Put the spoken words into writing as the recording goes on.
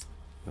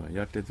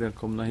Hjärtligt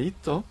välkomna hit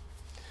då.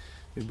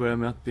 Vi börjar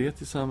med att be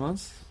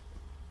tillsammans.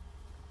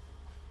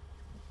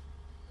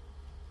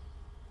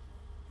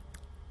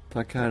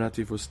 Tack Herre att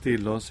vi får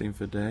stilla oss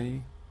inför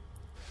dig.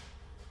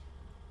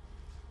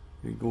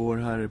 Vi går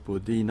Herre på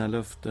dina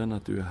löften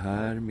att du är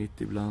här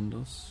mitt ibland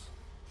oss.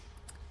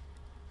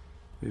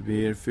 Vi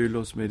ber, fyll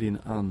oss med din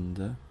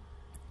ande.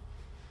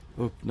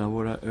 Öppna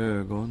våra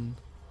ögon.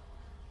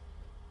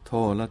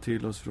 Tala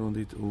till oss från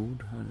ditt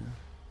ord, Herre.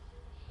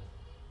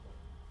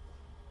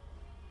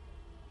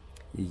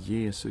 I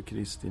Jesu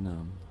Kristi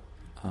namn.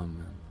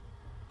 Amen.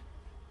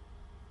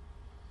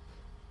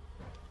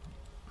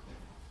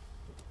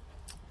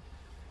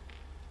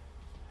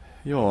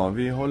 Ja,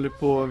 vi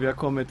har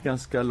kommit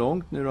ganska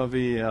långt nu då.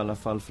 Vi är i alla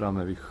fall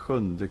framme vid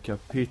 7:e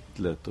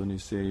kapitlet. Och ni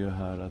ser ju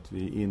här att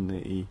vi är inne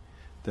i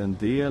den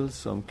del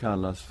som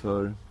kallas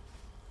för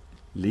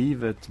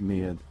livet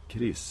med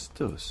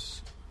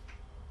Kristus.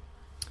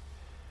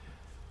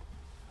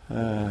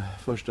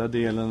 Första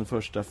delen,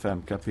 första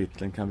 5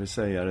 kapitlen kan vi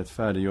säga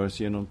rättfärdiggörs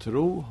genom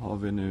tro. Har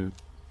vi nu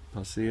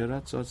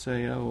passerat så att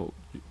säga och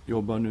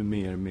jobbar nu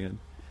mer med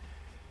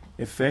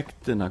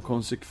effekterna,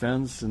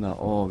 konsekvenserna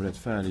av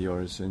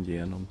rättfärdiggörelsen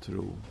genom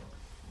tro.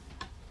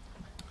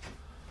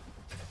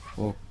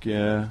 Och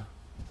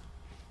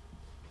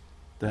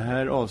det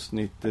här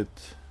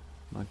avsnittet,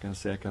 man kan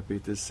säga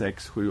kapitel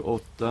 6, 7,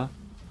 8,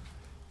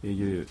 är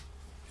ju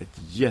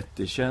ett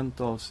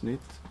jättekänt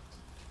avsnitt.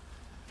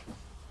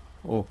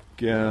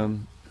 Och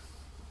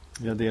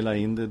jag delar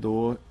in det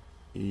då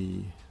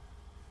i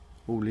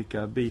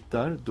olika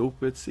bitar.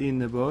 Dopets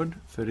innebörd,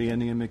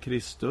 föreningen med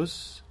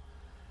Kristus,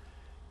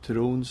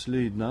 trons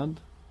lydnad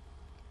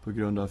på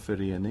grund av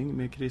förening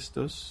med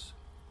Kristus,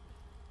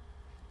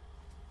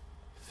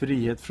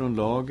 frihet från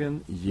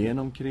lagen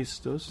genom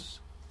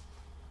Kristus,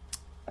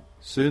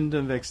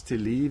 synden väcks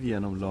till liv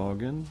genom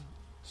lagen,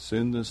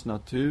 syndens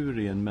natur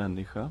i en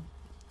människa,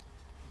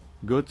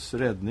 Guds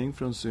räddning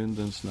från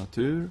syndens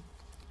natur,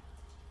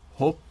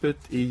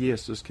 hoppet i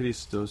Jesus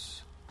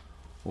Kristus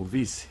och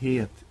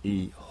visshet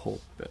i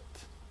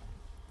hoppet.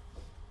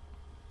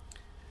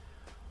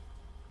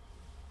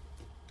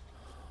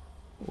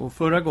 Och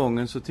förra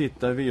gången så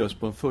tittade vi just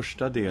på den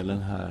första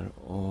delen här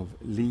av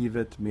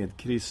livet med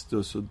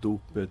Kristus och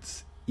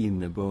dopets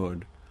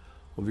innebörd.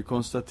 Och vi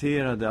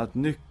konstaterade att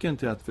nyckeln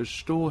till att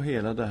förstå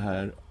hela det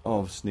här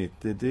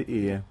avsnittet, det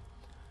är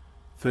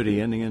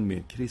föreningen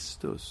med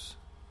Kristus.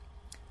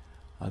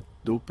 Att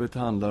dopet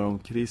handlar om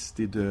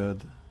Kristi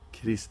död,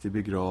 Kristi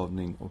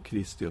begravning och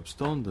Kristi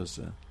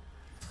uppståndelse.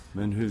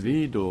 Men hur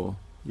vi då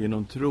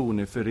genom tron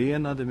är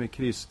förenade med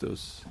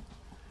Kristus.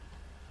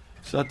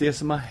 Så att det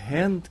som har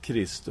hänt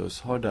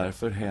Kristus har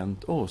därför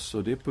hänt oss.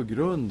 Och det är på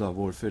grund av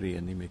vår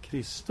förening med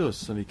Kristus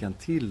som vi kan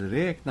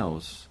tillräkna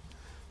oss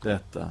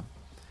detta.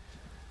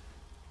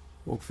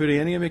 Och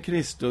föreningen med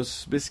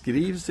Kristus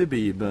beskrivs i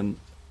Bibeln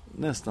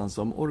nästan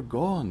som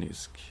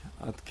organisk.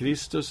 Att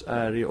Kristus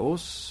är i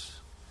oss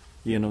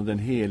genom den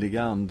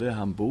heliga ande.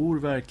 Han bor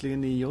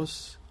verkligen i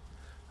oss.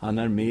 Han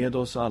är med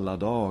oss alla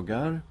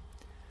dagar.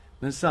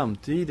 Men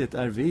samtidigt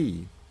är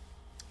vi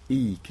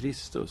i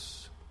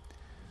Kristus.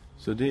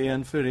 Så det är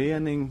en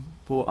förening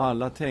på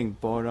alla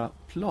tänkbara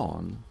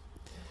plan.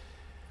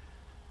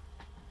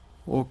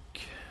 Och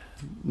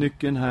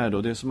nyckeln här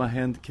då, det som har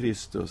hänt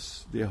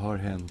Kristus, det har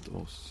hänt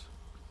oss.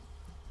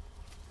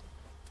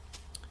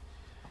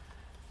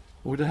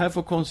 Och det här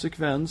får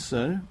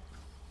konsekvenser.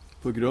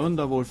 På grund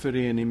av vår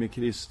förening med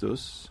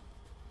Kristus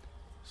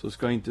så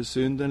ska inte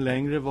synden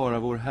längre vara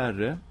vår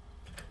Herre,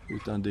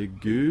 utan det är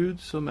Gud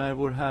som är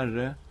vår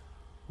Herre,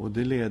 och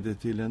det leder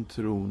till en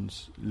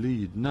trons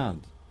lydnad.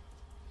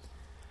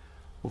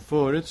 Och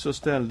förut så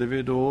ställde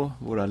vi då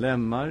våra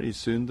lemmar i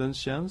syndens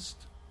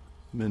tjänst,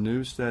 men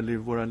nu ställer vi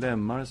våra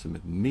lemmar som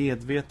ett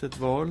medvetet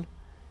val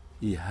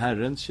i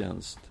Herrens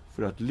tjänst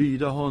för att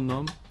lyda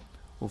honom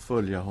och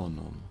följa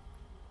honom.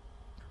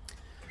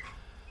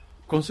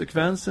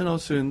 Konsekvensen av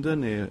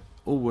synden är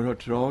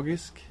oerhört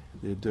tragisk.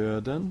 Det är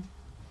döden.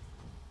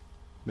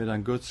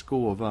 Medan Guds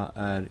gåva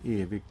är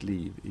evigt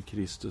liv i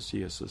Kristus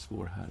Jesus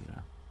vår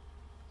Herre.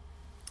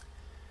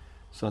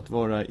 Så att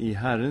vara i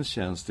Herrens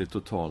tjänst är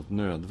totalt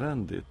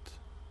nödvändigt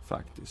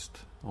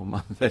faktiskt. Om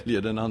man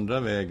väljer den andra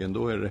vägen,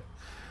 då är det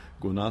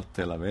godnatt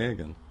hela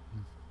vägen.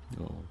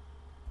 Ja.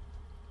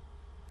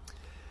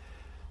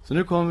 Så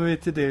nu kommer vi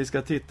till det vi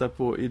ska titta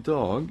på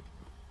idag.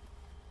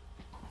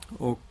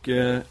 Och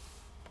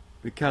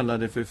vi kallar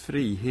det för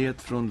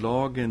frihet från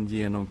lagen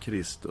genom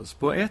Kristus.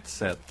 På ett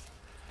sätt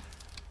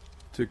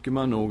tycker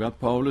man nog att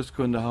Paulus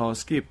kunde ha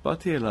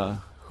skippat hela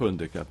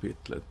 7:e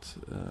kapitlet.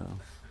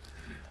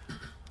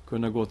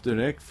 Kunde ha gått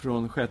direkt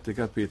från 6:e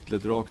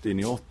kapitlet rakt in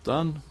i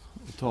 8:an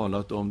och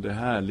talat om det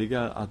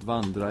härliga att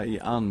vandra i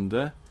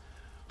ande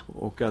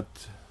och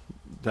att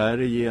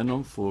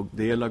därigenom få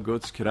del av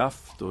Guds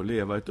kraft och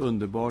leva ett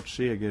underbart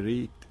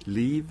segerrikt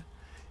liv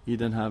i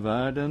den här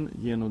världen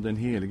genom den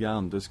heliga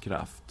andes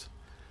kraft.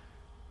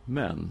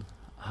 Men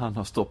han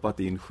har stoppat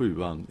in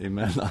 7:an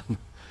emellan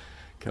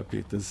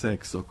kapitel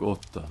 6 och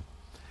 8.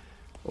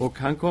 Och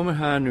han kommer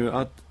här nu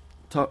att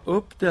ta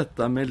upp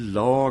detta med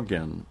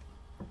lagen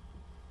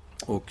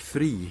och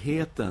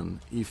friheten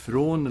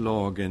ifrån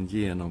lagen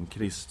genom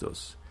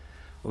Kristus.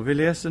 Och vi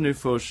läser nu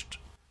först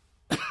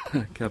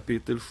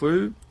kapitel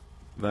 7,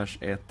 vers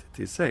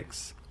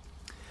 1-6.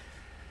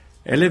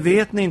 Eller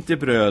vet ni inte,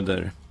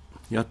 bröder,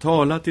 jag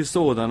talar till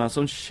sådana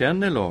som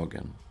känner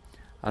lagen,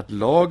 att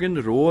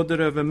lagen råder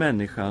över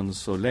människan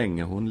så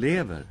länge hon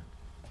lever.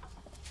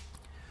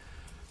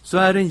 Så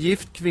är en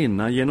gift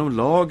kvinna genom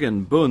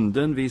lagen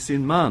bunden vid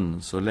sin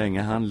man så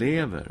länge han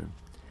lever.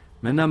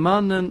 Men när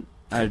mannen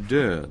är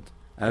död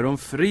är hon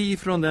fri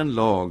från den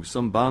lag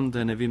som band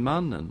henne vid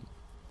mannen.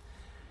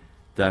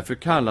 Därför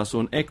kallas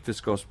hon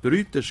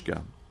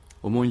äktenskapsbryterska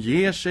om hon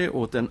ger sig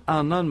åt en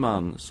annan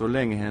man så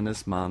länge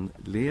hennes man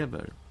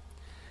lever.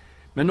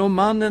 Men om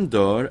mannen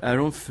dör är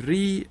hon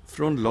fri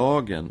från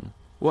lagen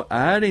och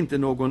är inte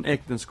någon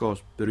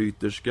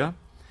äktenskapsbryterska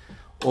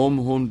om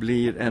hon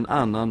blir en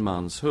annan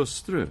mans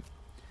hustru.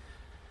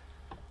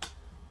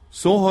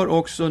 Så har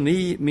också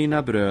ni,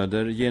 mina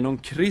bröder, genom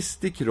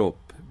Kristi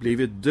kropp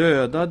blivit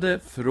dödade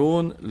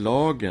från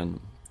lagen,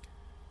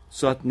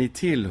 så att ni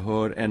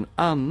tillhör en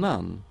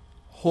annan,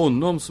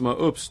 honom som har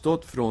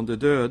uppstått från de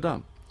döda,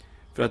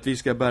 för att vi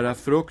ska bära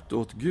frukt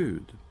åt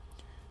Gud.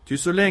 Ty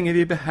så länge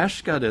vi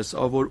behärskades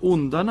av vår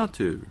onda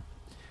natur,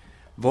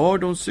 var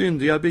de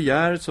syndiga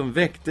begär som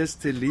väcktes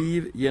till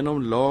liv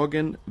genom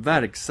lagen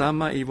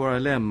verksamma i våra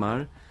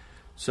lemmar,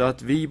 så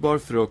att vi bar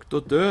frukt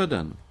åt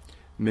döden.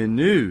 Men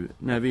nu,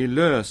 när vi är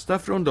lösta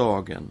från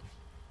lagen,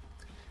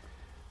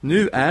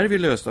 nu är vi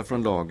lösta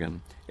från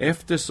lagen,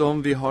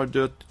 eftersom vi har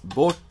dött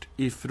bort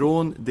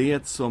ifrån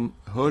det som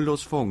höll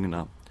oss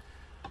fångna,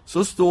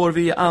 så står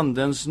vi i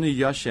andens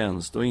nya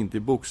tjänst och inte i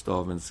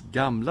bokstavens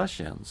gamla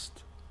tjänst.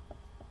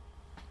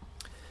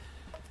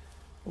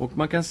 Och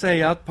man kan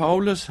säga att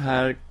Paulus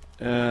här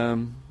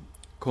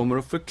kommer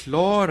att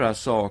förklara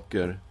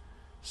saker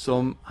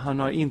som han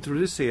har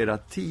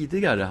introducerat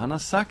tidigare. Han har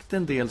sagt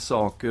en del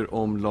saker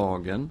om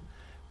lagen,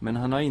 men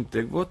han har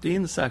inte gått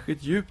in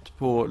särskilt djupt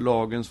på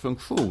lagens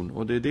funktion.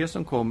 Och det är det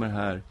som kommer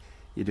här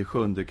i det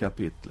 7:e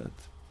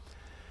kapitlet.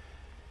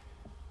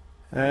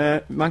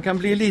 Man kan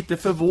bli lite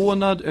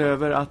förvånad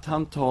över att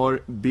han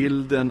tar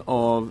bilden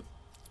av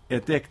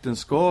ett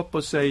äktenskap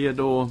och säger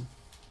då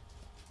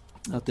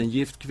att en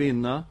gift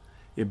kvinna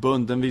är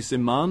bunden vid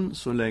sin man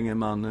så länge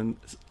mannen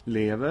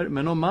lever.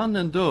 Men om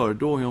mannen dör,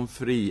 då är hon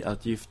fri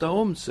att gifta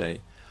om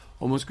sig.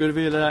 Om hon skulle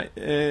vilja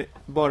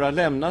bara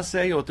lämna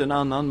sig åt en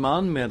annan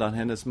man medan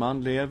hennes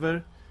man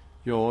lever,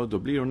 ja, då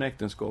blir hon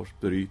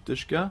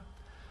äktenskapsbryterska.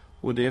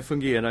 Och det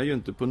fungerar ju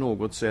inte på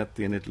något sätt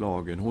enligt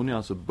lagen. Hon är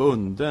alltså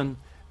bunden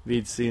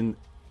vid sin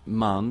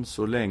man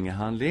så länge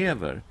han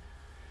lever.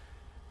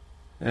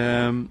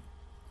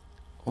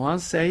 Och han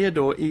säger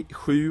då i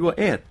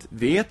 7:1,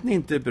 vet ni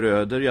inte,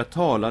 bröder, jag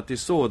talar till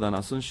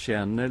sådana som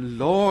känner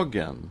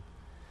lagen,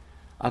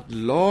 att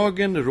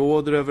lagen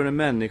råder över en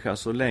människa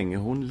så länge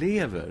hon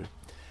lever.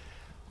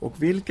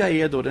 Och vilka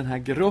är då den här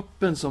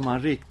gruppen som han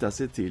riktar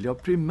sig till? Ja,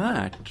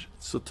 primärt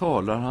så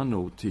talar han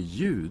nog till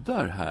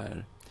judar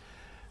här.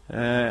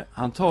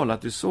 Han talar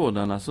till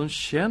sådana som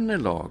känner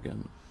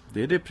lagen.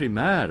 Det är det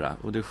primära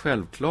och det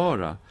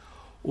självklara.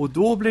 Och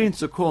då blir det inte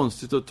så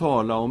konstigt att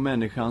tala om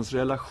människans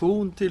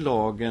relation till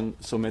lagen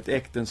som ett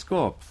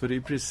äktenskap. För det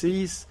är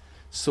precis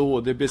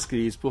så det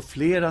beskrivs på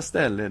flera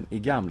ställen i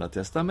Gamla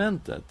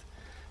testamentet.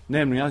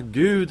 Nämligen att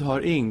Gud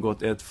har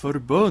ingått ett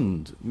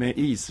förbund med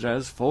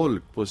Israels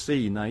folk på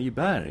Sinai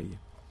berg.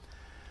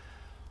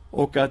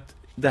 Och att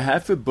det här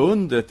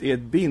förbundet är ett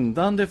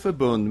bindande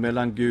förbund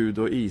mellan Gud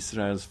och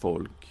Israels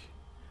folk.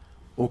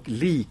 Och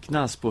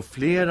liknas på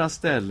flera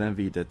ställen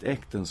vid ett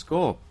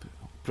äktenskap.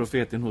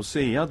 Profeten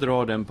Hosea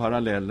drar den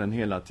parallellen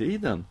hela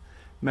tiden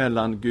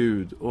mellan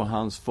Gud och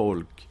hans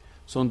folk,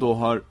 som då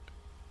har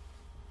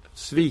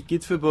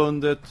svikit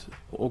förbundet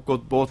och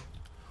gått bort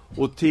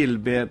och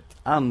tillbett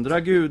andra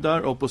gudar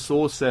och på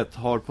så sätt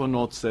har på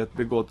något sätt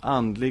begått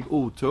andlig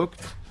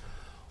otukt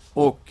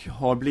och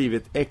har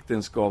blivit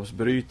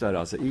äktenskapsbrytare.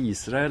 Alltså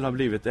Israel har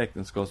blivit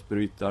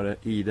äktenskapsbrytare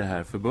i det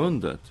här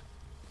förbundet.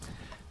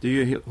 Det är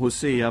ju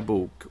Hosea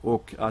bok,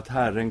 och att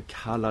Herren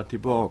kallar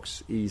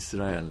tillbaks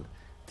Israel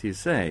till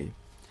sig.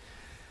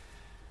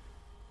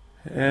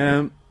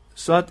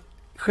 Så att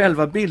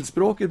själva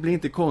bildspråket blir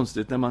inte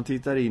konstigt när man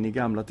tittar in i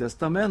Gamla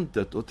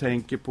testamentet och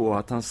tänker på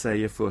att han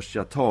säger först,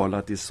 jag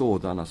talar till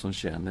sådana som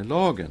känner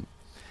lagen.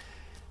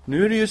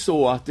 Nu är det ju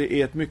så att det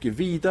är ett mycket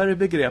vidare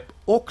begrepp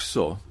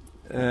också.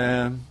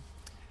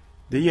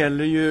 Det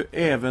gäller ju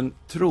även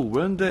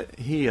troende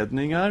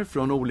hedningar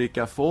från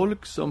olika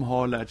folk som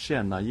har lärt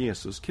känna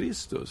Jesus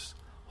Kristus.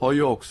 Har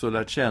ju också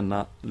lärt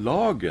känna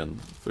lagen,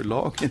 för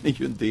lagen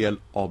är ju en del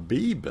av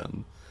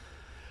Bibeln.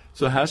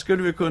 Så här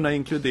skulle vi kunna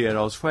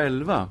inkludera oss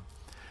själva.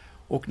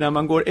 Och när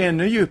man går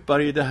ännu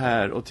djupare i det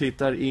här och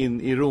tittar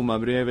in i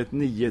Romarbrevet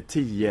 9,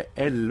 10,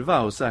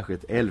 11 och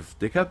särskilt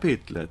 11:e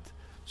kapitlet,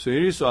 så är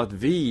det ju så att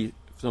vi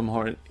som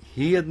har en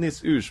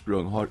hedniskt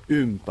ursprung har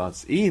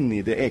ympats in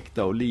i det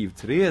äkta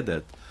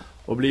olivträdet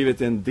och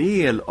blivit en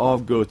del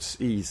av Guds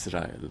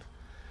Israel.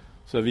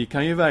 Så vi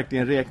kan ju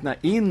verkligen räkna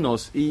in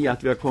oss i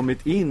att vi har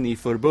kommit in i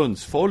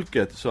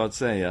förbundsfolket, så att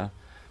säga.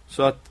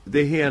 Så att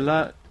det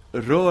hela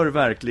rör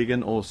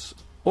verkligen oss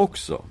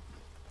också.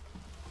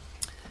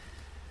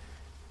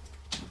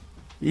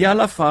 I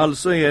alla fall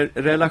så är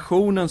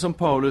relationen som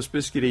Paulus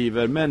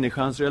beskriver,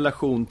 människans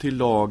relation till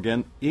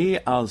lagen, är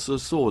alltså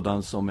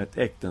sådan som ett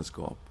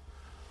äktenskap.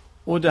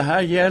 Och det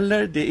här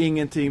gäller, det är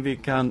ingenting vi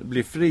kan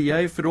bli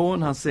fria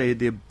ifrån. Han säger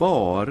det är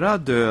bara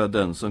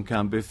döden som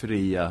kan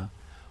befria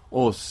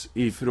oss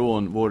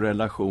ifrån vår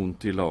relation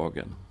till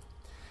lagen.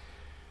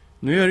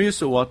 Nu är det ju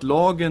så att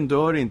lagen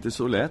dör inte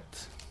så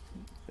lätt.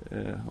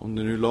 Om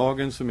det nu är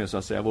lagen som är så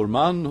att säga vår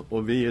man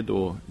och vi är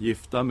då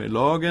gifta med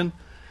lagen,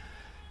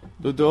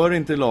 då dör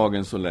inte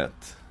lagen så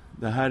lätt.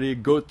 Det här är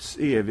Guds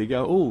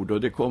eviga ord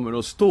och det kommer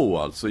att stå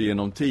alltså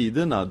genom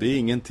tiderna. Det är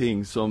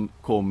ingenting som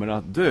kommer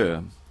att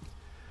dö.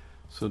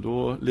 Så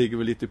då ligger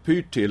vi lite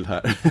pyrt till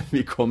här.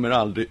 Vi kommer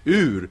aldrig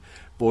ur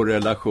vår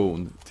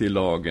relation till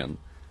lagen.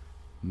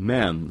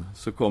 Men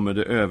så kommer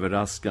det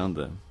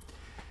överraskande.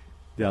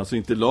 Det är alltså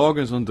inte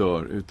lagen som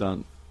dör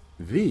utan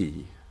vi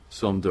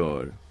som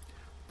dör.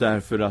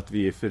 Därför att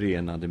vi är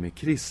förenade med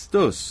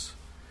Kristus.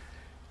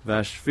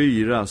 Vers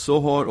 4. Så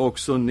har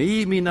också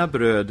ni, mina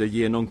bröder,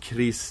 genom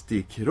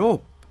Kristi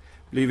kropp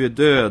blivit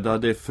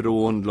dödade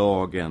från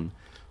lagen,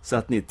 så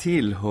att ni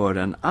tillhör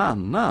en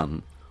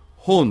annan,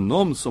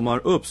 honom som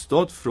har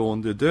uppstått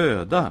från de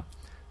döda,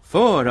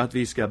 för att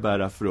vi ska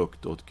bära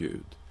frukt åt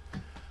Gud.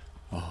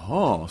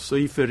 Jaha, så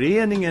i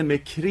föreningen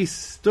med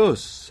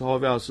Kristus har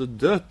vi alltså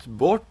dött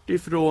bort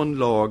ifrån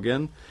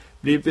lagen,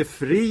 blivit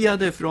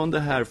befriade från det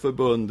här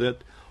förbundet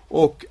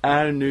och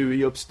är nu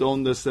i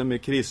uppståndelse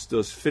med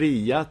Kristus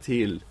fria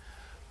till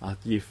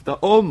att gifta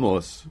om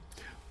oss.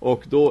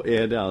 Och då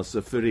är det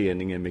alltså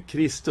föreningen med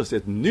Kristus,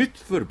 ett nytt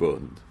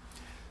förbund,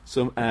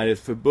 som är ett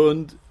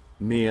förbund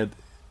med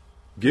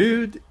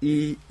Gud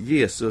i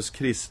Jesus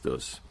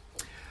Kristus.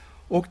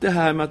 Och det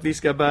här med att vi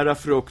ska bära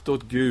frukt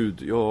åt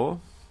Gud, ja,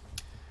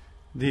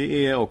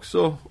 det är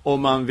också,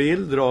 om man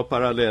vill dra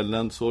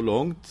parallellen så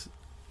långt,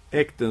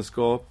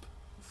 äktenskap,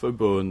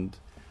 förbund.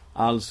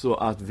 Alltså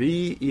att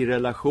vi i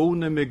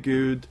relationen med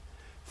Gud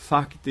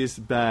faktiskt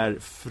bär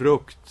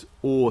frukt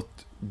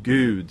åt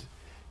Gud.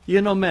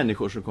 Genom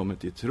människor som kommer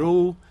till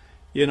tro,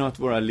 genom att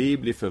våra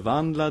liv blir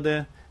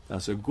förvandlade.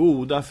 Alltså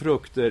goda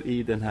frukter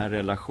i den här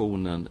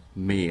relationen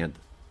med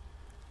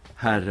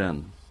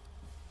Herren.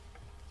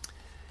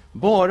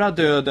 Bara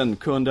döden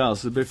kunde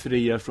alltså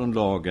befria från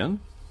lagen.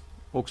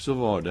 Och så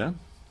var det.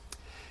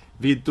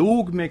 Vi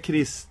dog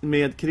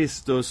med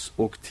Kristus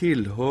och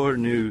tillhör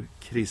nu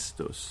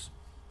Kristus.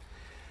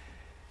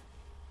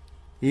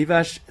 I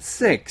vers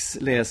 6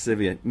 läser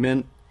vi,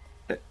 men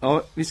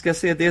ja, vi ska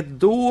se det är ett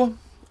då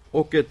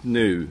och ett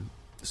nu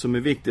som är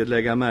viktigt att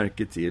lägga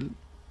märke till.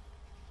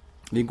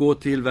 Vi går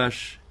till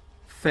vers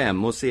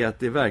 5 och ser att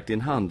det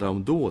verkligen handlar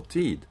om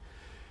dåtid.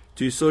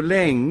 Ty så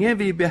länge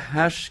vi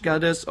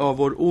behärskades av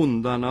vår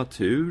onda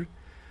natur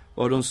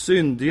var de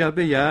syndiga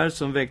begär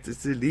som väcktes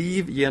till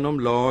liv genom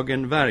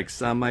lagen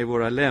verksamma i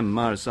våra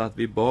lemmar, så att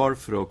vi bar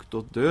frukt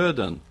åt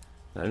döden.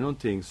 Det här är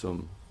någonting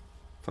som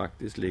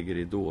faktiskt ligger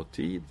i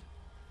dåtid,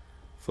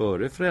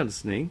 före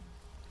frälsning.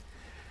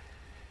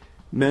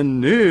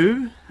 Men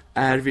nu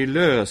är vi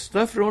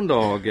lösta från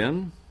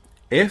lagen,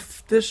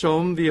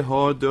 eftersom vi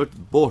har dött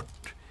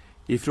bort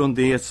ifrån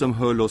det som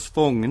höll oss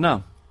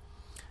fångna.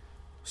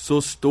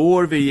 Så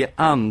står vi i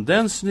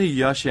andens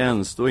nya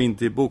tjänst och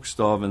inte i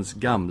bokstavens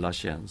gamla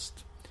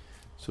tjänst.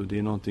 Så det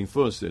är någonting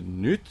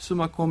fullständigt nytt som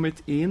har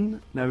kommit in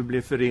när vi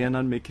blir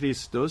förenade med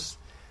Kristus.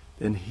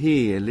 Den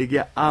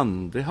helige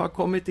ande har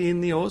kommit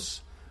in i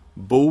oss,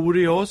 bor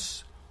i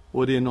oss,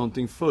 och det är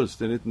någonting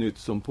fullständigt nytt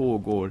som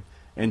pågår.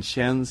 En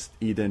tjänst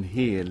i den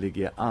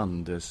helige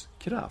andes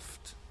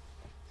kraft.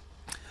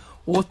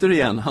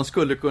 Återigen, han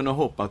skulle kunna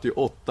hoppa till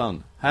 8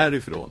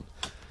 härifrån.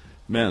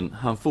 Men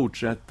han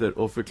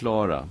fortsätter att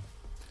förklara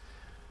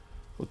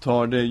och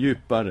tar det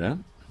djupare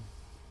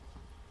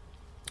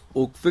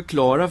och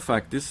förklarar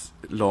faktiskt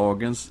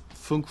lagens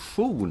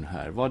funktion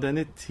här, vad den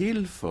är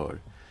till för.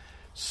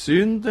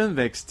 Synden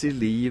väcks till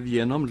liv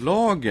genom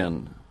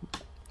lagen,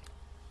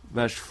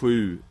 vers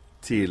 7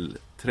 till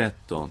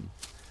 13.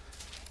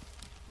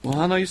 Och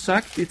han har ju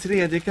sagt i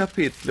 3:e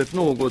kapitlet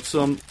något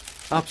som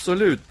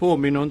absolut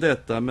påminner om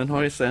detta, men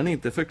har sedan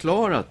inte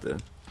förklarat det.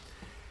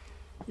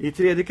 I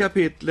 3:e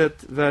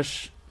kapitlet,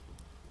 vers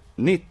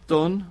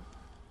 19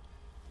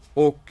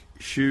 och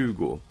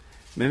 20.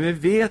 Men vi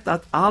vet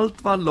att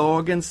allt vad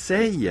lagen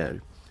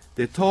säger,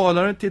 det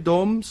talar till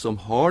dem som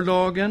har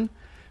lagen,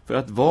 för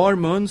att var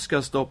mun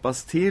ska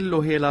stoppas till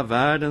och hela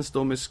världen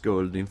stå med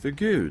skuld inför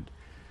Gud.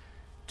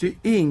 Ty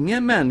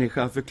ingen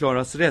människa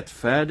förklaras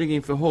rättfärdig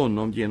inför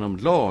honom genom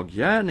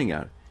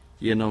laggärningar.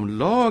 Genom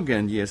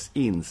lagen ges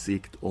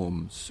insikt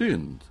om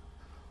synd.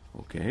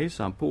 Okej,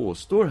 så han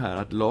påstår här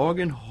att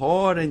lagen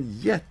har en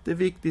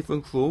jätteviktig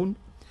funktion,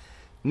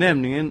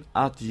 nämligen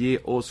att ge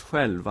oss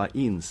själva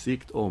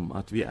insikt om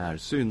att vi är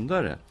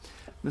syndare.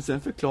 Men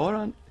sen förklarar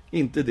han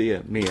inte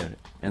det mer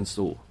än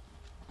så.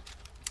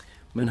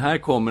 Men här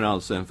kommer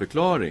alltså en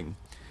förklaring,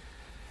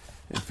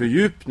 en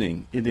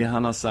fördjupning i det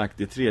han har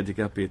sagt i 3:e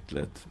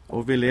kapitlet.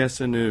 Och vi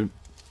läser nu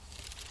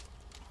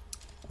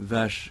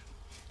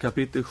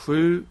kapitel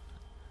 7,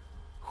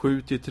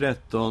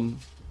 7-13.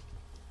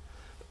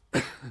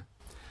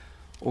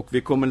 Och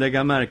vi kommer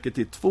lägga märke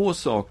till 2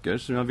 saker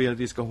som jag vill att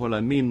vi ska hålla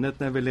i minnet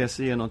när vi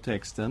läser igenom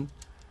texten.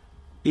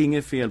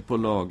 Inget fel på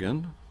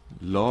lagen.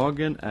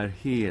 Lagen är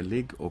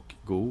helig och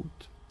god.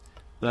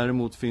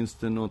 Däremot finns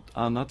det något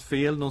annat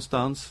fel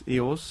någonstans i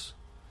oss.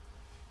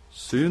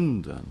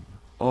 Synden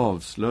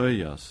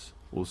avslöjas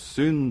och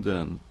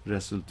synden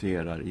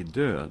resulterar i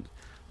död.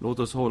 Låt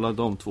oss hålla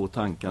de 2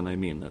 tankarna i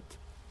minnet.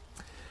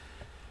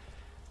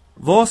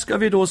 Vad ska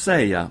vi då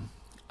säga?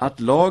 Att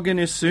lagen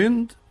är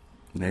synd?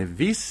 Nej,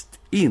 visst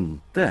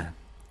inte.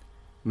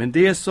 Men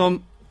det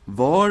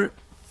var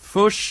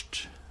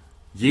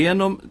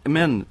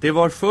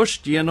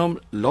först genom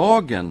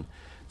lagen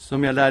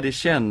som jag lärde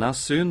känna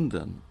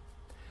synden.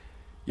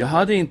 Jag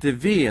hade inte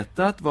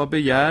vetat vad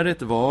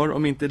begäret var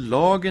om inte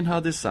lagen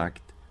hade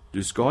sagt: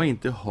 du ska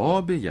inte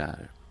ha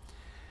begär.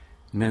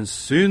 Men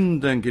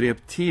synden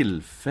grep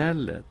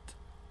tillfället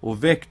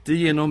och väckte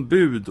genom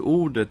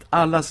budordet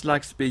alla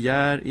slags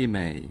begär i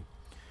mig.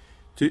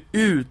 Ty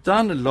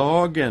utan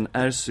lagen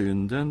är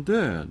synden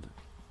död.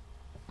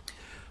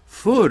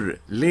 Förr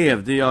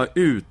levde jag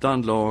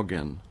utan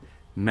lagen,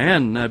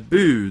 men när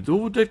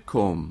budordet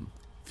kom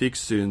fick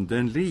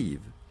synden liv,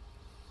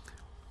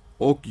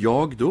 och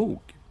jag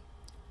dog.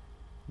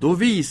 Då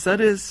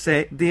visade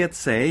det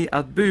sig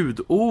att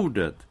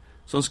budordet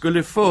som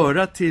skulle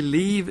föra till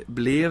liv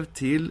blev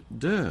till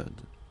död.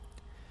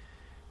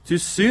 Ty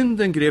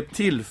synden grep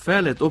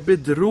tillfället och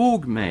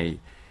bedrog mig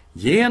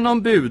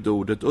genom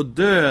budordet och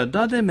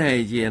dödade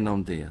mig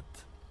genom det.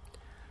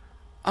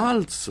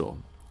 Alltså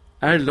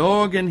är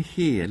lagen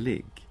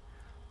helig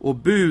och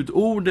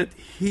budordet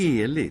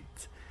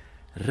heligt,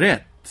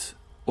 rätt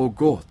och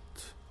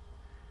gott.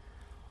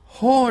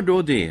 Har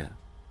då det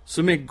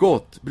som är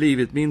gott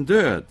blivit min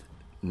död?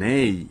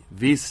 Nej,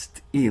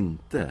 visst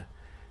inte.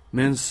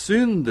 Men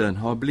synden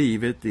har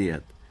blivit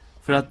det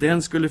för att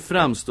den skulle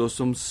framstå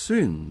som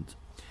synd.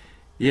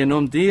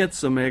 Genom det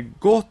som är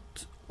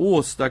gott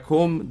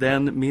åstadkom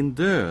den min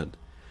död.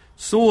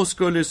 Så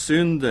skulle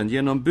synden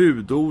genom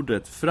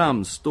budordet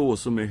framstå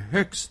som i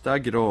högsta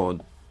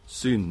grad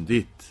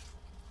syndigt.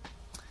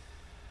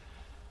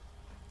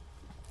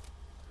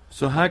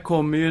 Så här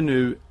kommer ju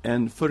nu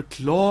en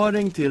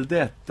förklaring till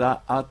detta,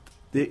 att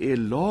det är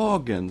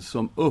lagen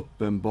som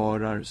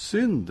uppenbarar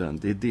synden.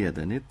 Det är det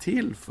den är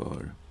till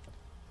för.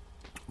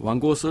 Och han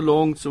går så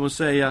långt som att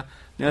säga: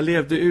 när jag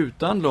levde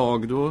utan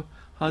lag, då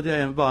hade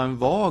jag bara en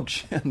vag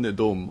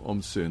kännedom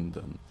om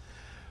synden.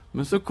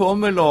 Men så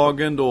kommer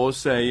lagen då och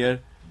säger: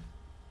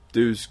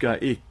 du ska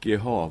icke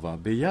hava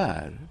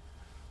begär.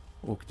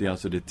 Och det är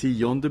alltså det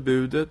 10:e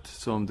budet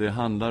som det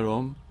handlar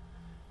om.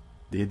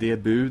 Det är det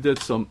budet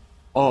som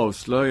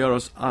avslöjar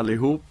oss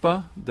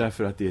allihopa,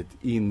 därför att det är ett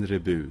inre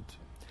bud.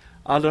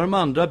 Alla de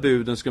andra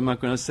buden ska man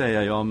kunna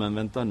säga: ja, men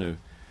vänta nu,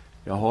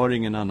 jag har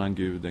ingen annan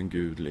gud än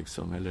Gud,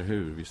 liksom, eller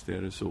hur? Visst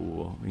är det så,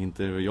 och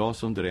inte är det jag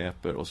som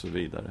dräper, och så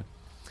vidare.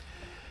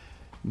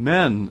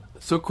 Men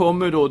så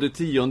kommer då det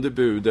 10:e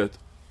budet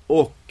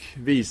och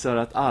visar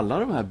att alla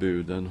de här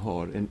buden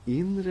har en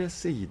inre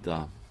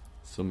sida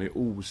som är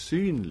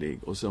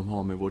osynlig och som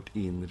har med vårt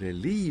inre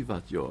liv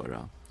att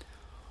göra.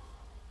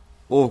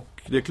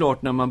 Och det är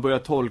klart, när man börjar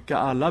tolka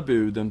alla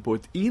buden på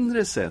ett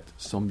inre sätt,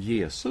 som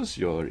Jesus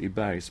gör i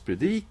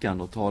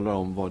bergspredikan och talar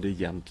om vad det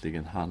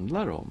egentligen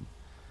handlar om,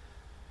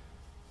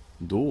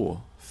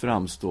 då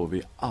framstår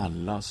vi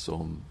alla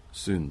som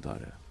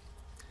syndare.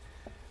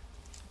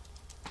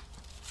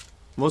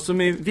 Vad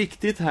som är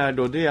viktigt här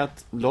då, det är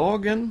att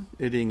lagen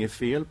är det inget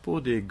fel på.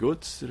 Det är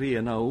Guds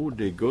rena ord,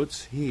 det är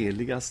Guds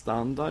heliga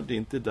standard. Det är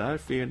inte där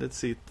felet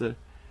sitter.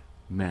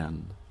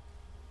 Men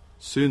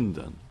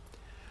synden.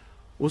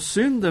 Och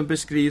synden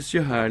beskrivs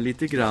ju här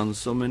lite grann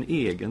som en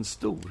egen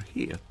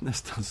storhet.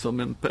 Nästan som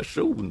en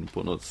person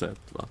på något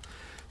sätt, va?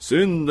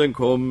 Synden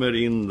kommer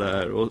in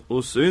där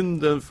och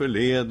synden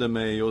förleder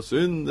mig och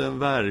synden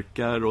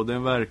verkar och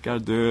den verkar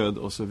död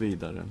och så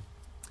vidare.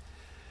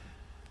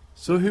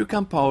 Så hur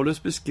kan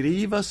Paulus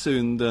beskriva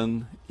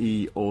synden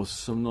i oss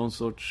som någon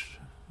sorts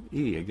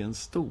egen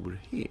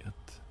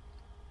storhet?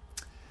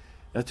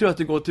 Jag tror att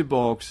det går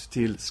tillbaks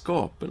till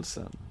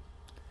skapelsen.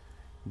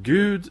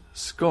 Gud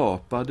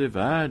skapade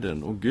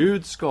världen och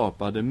Gud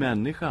skapade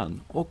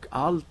människan, och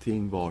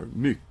allting var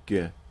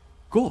mycket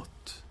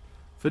gott.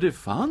 För det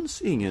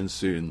fanns ingen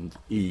synd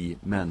i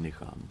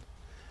människan.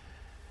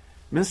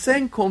 Men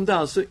sen kom det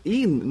alltså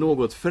in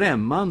något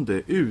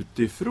främmande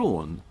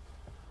utifrån.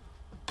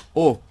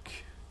 Och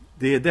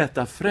det är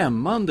detta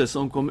främmande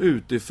som kom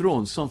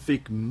utifrån som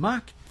fick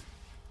makt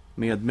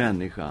med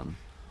människan.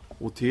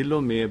 Och till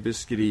och med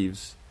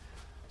beskrivs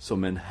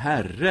som en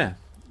herre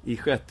i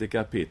 6:e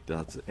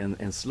kapitlet.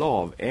 En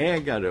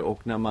slavägare.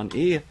 Och när man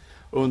är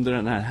under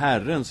den här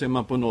herren så är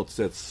man på något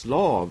sätt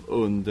slav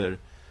under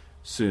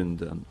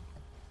synden.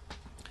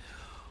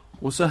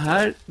 Och så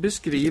här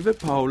beskriver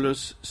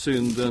Paulus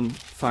synden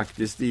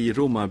faktiskt i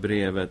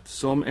Romarbrevet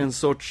som en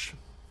sorts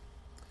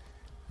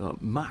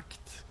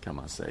makt, kan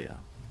man säga.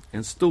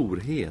 En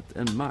storhet,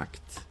 en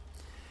makt.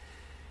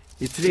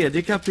 I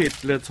 3:e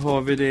kapitlet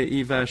har vi det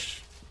i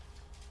vers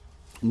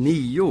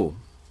 9.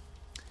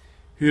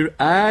 Hur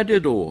är det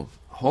då?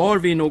 Har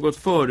vi något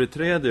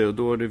företräde? Och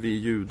då är det vi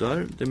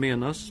judar, det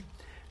menas.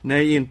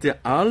 Nej, inte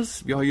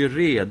alls. Vi har ju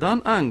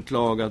redan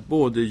anklagat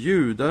både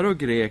judar och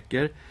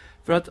greker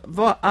för att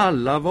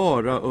alla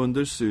vara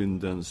under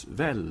syndens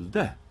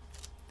välde.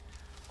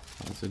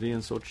 Alltså det är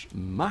en sorts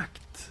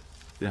makt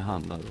det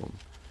handlar om.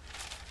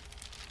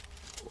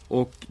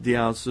 Och det är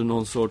alltså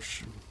någon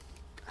sorts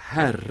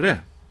herre.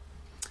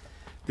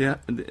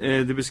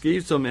 Det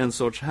beskrivs som en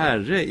sorts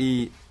herre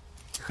i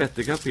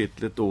 6:e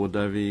kapitlet då,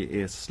 där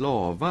vi är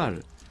slavar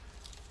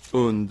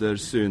under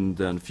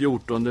synden.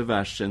 14:e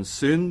versen.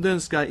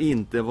 Synden ska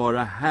inte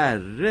vara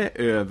herre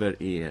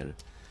över er,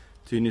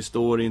 ty ni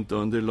står inte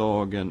under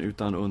lagen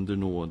utan under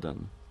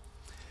nåden.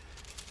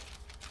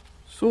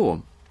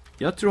 Så,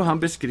 jag tror han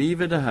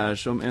beskriver det här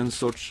som en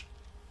sorts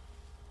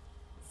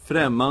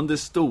främmande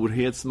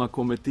storhet som har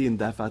kommit in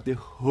därför att det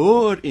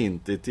hör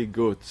inte till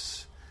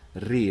Guds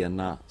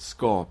rena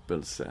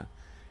skapelse.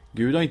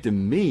 Gud har inte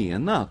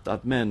menat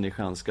att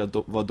människan ska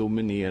vara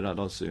dominerad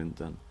av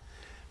synden.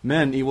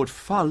 Men i vårt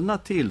fallna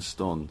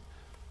tillstånd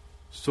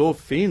så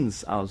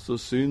finns alltså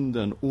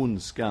synden,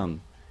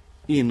 ondskan,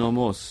 inom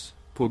oss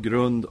på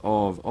grund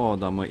av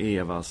Adam och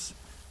Evas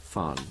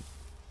fall.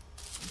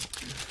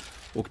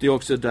 Och det är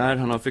också där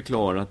han har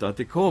förklarat att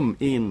det kom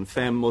in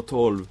 5 och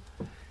 12.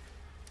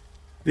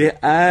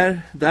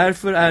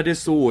 Därför är det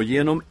så,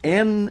 genom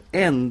en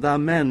enda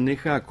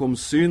människa kom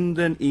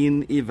synden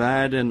in i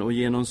världen och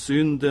genom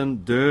synden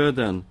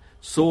döden.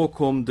 Så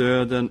kom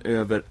döden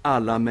över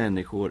alla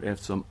människor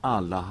eftersom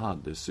alla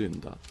hade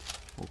syndat.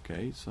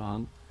 Okej, så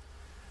han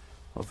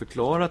har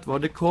förklarat var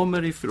det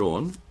kommer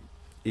ifrån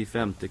i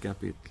 5:e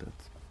kapitlet.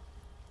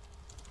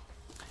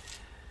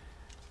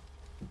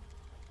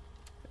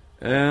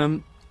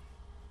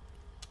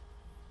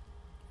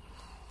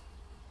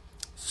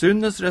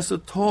 Syndens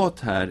resultat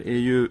här är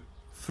ju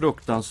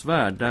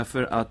fruktansvärd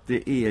därför att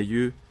det är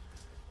ju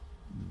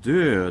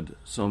död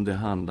som det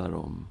handlar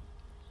om.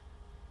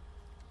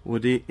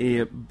 Och det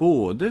är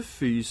både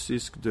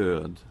fysisk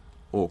död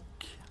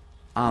och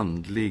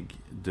andlig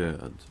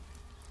död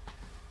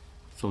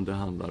som det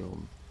handlar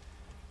om.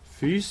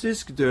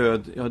 Fysisk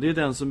död, ja, det är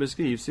den som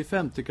beskrivs i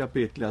 5:e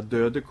kapitlet, att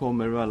döden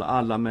kommer väl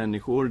alla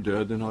människor.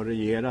 Döden har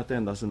regerat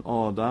ända sedan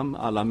Adam.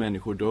 Alla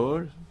människor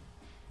dör.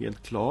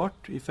 Helt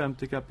klart i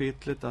 5:e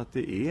kapitlet att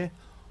det är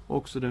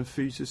också den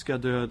fysiska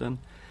döden.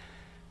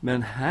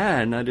 Men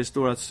här, när det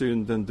står att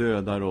synden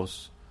dödar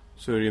oss,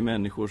 så är det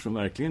människor som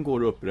verkligen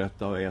går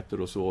upprätta och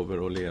äter och sover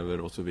och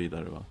lever och så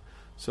vidare. Va?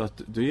 Så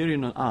att det är ju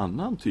någon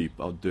annan typ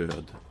av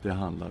död det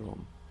handlar om.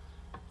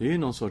 Det är ju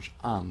någon sorts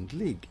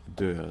andlig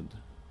död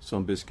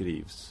som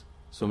beskrivs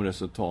som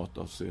resultat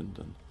av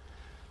synden.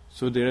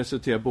 Så det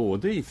resulterar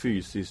både i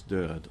fysisk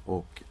död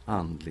och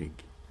andlig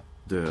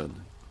död.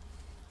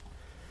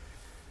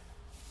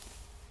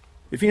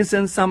 Det finns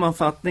en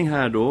sammanfattning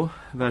här då,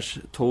 vers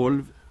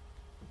 12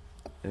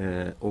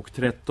 och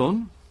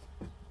 13.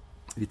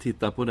 Vi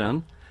tittar på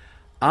den.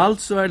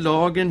 Alltså är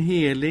lagen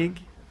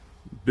helig,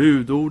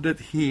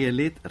 budordet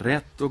heligt,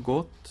 rätt och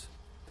gott.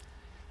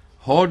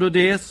 Har då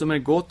det som är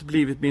gott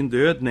blivit min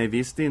död? Nej,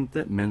 visst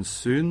inte, men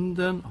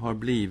synden har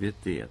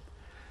blivit det.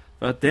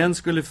 För att den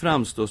skulle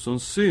framstå som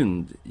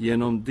synd,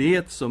 genom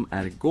det som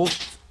är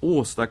gott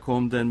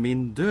åstadkom den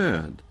min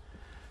död.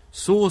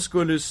 Så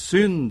skulle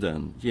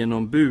synden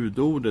genom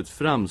budordet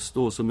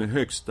framstå som i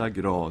högsta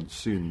grad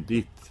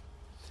syndigt.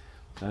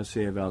 Här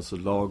ser vi alltså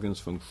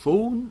lagens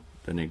funktion.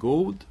 Den är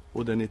god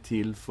och den är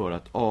till för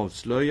att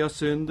avslöja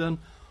synden.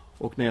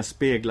 Och när jag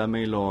speglar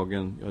mig i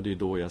lagen, ja, det är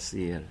då jag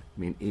ser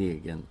min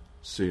egen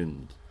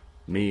synd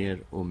mer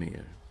och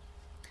mer.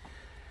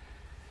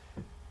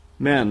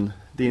 Men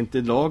det är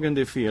inte lagen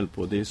det är fel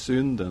på, det är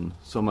synden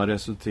som har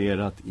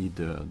resulterat i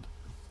död.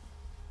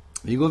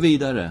 Vi går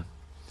vidare.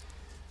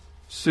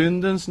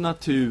 Syndens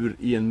natur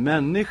i en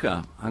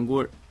människa. Han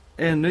går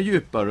ännu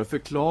djupare och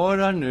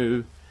förklarar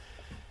nu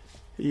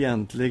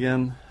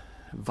egentligen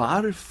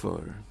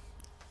varför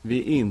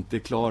vi inte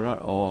klarar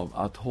av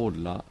att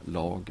hålla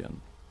lagen.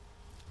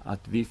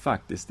 Att vi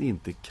faktiskt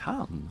inte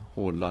kan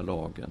hålla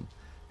lagen,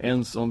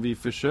 ens om vi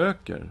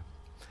försöker.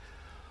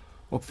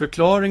 Och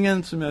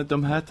förklaringen som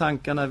de här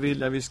tankarna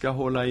vill jag vi ska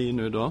hålla i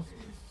nu då.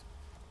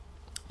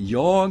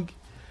 Jag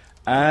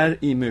är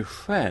i mig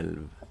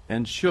själv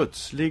en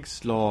kötslig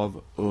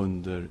slav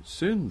under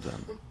synden,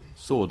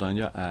 sådan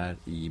jag är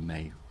i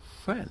mig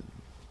själv.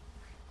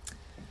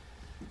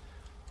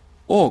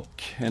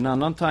 Och en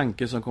annan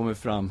tanke som kommer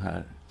fram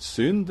här.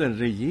 Synden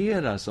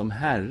regerar som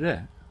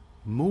herre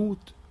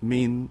mot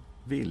min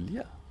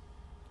vilja.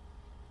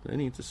 Det är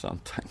en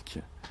intressant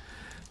tanke.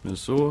 Men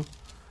så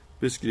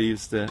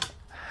beskrivs det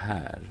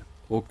här.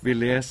 Och vi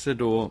läser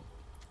då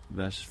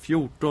vers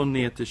 14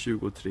 ner till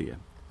 23.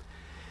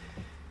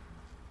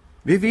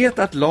 Vi vet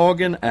att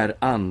lagen är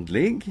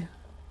andlig,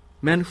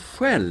 men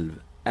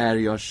själv är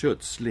jag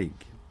kötslig,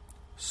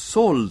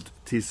 såld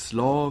till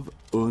slav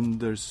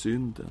under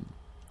synden.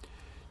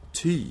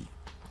 Ty,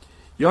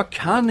 jag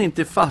kan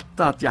inte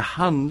fatta att jag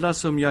handlar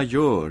som jag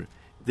gör.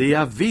 Det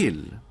jag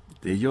vill,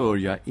 det gör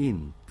jag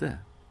inte.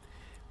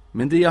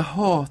 Men det jag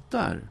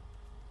hatar,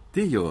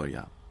 det gör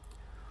jag.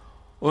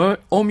 Och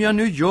om jag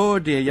nu gör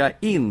det jag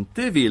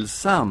inte vill,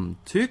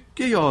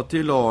 samtycker jag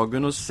till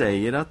lagen och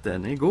säger att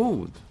den är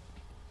god.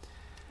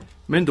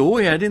 Men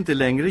då är det inte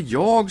längre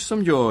jag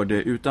som gör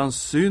det, utan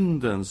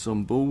synden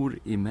som bor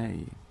i mig.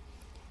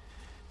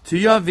 Ty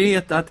jag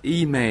vet att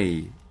i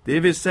mig, det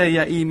vill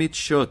säga i mitt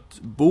kött,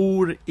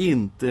 bor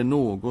inte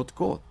något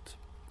gott.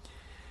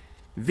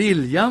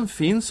 Viljan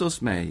finns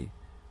hos mig,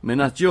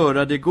 men att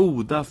göra det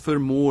goda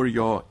förmår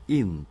jag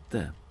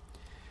inte.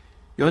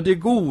 Ja, det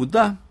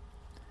goda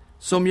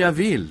som jag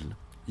vill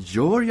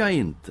gör jag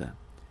inte,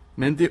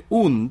 men det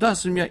onda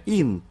som jag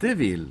inte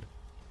vill,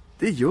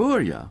 det gör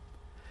jag.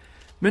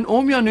 Men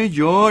om jag nu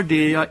gör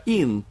det jag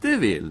inte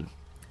vill,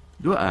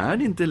 då är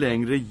det inte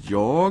längre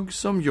jag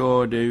som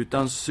gör det,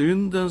 utan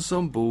synden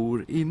som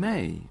bor i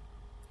mig.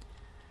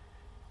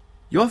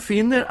 Jag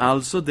finner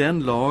alltså den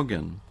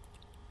lagen.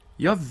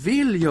 Jag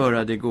vill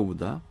göra det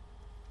goda,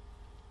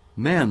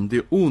 men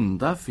det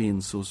onda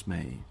finns hos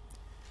mig.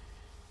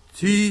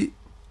 Ty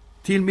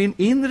till min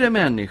inre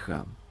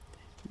människa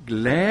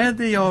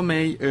gläder jag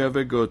mig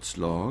över Guds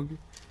lag,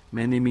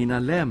 men i mina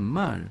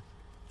lemmar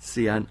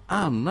ser jag en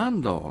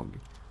annan lag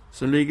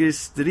som ligger i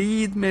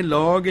strid med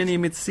lagen i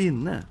mitt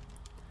sinne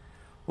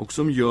och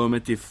som gör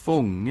mig till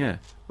fånge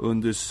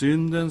under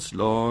syndens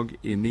lag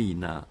i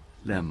mina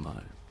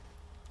lemmar.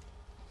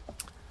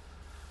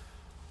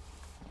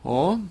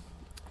 Ja,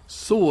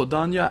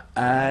 sådan jag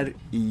är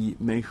i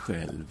mig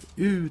själv,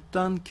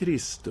 utan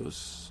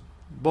Kristus,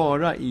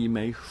 bara i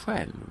mig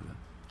själv,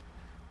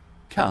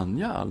 kan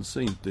jag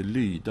alltså inte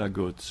lyda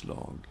Guds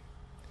lag.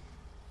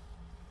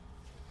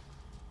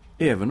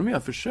 Även om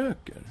jag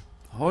försöker.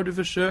 Har du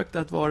försökt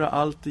att vara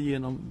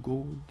alltigenom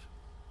god?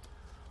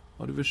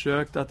 Har du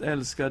försökt att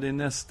älska din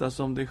nästa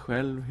som dig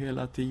själv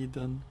hela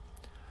tiden?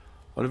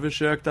 Har du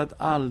försökt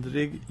att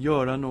aldrig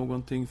göra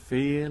någonting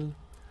fel?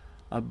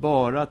 Att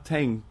bara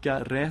tänka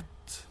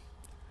rätt?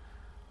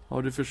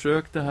 Har du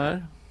försökt det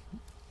här?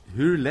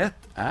 Hur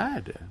lätt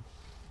är det?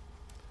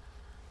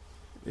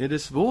 Är det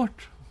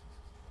svårt?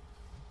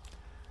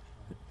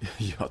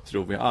 Jag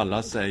tror vi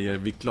alla säger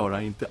vi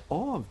klarar inte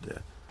av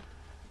det.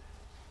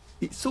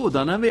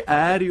 Sådana vi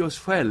är i oss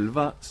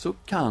själva så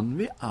kan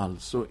vi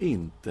alltså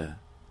inte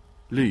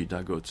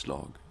lyda Guds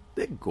lag.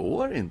 Det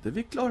går inte.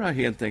 Vi klarar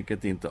helt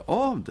enkelt inte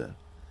av det.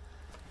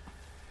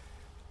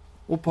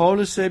 Och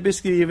Paulus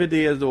beskriver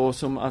det då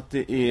som att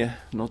det är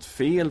något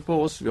fel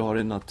på oss. Vi har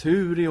en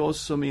natur i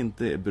oss som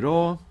inte är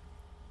bra.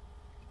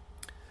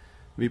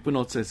 Vi är på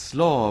något sätt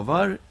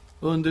slavar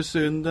under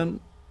synden.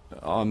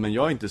 Ja, men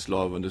jag är inte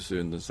slav under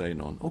synden, säger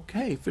någon.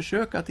 Okej,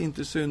 försök att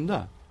inte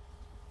synda.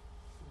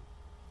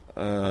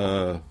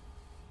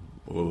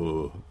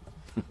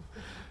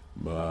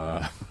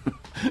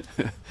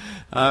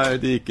 Nej,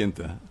 det gick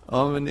inte.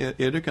 Ja, men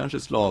är du kanske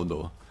slav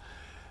då?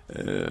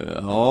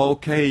 Ja,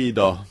 okej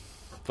då.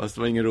 Fast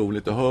det var inget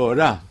roligt att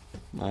höra.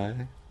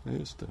 Nej,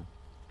 just det.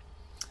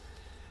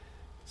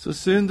 Så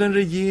synden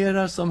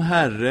regerar som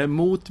herre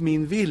mot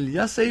min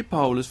vilja, säger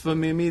Paulus. För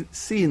med mitt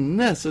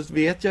sinne så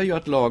vet jag ju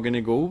att lagen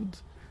är god.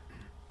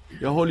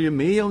 Jag håller ju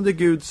med om det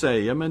Gud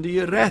säger, men det är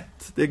ju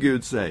rätt det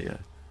Gud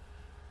säger.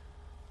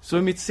 Så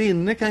i mitt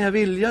sinne kan jag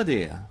vilja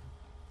det.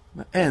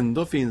 Men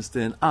ändå finns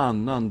det en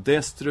annan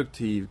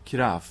destruktiv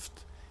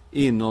kraft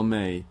inom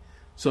mig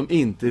som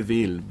inte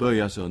vill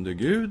böjas under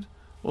Gud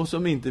och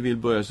som inte vill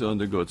böjas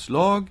under Guds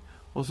lag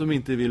och som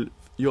inte vill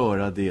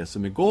göra det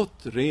som är gott,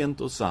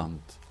 rent och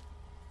sant.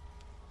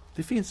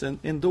 Det finns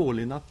en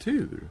dålig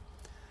natur.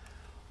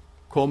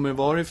 Kommer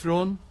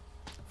varifrån?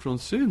 Från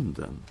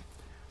synden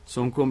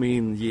som kom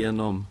in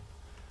genom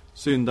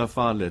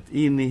syndafallet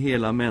in i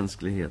hela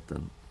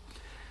mänskligheten.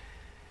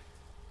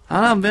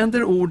 Han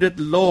använder ordet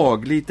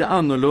lag lite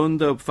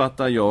annorlunda,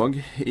 uppfattar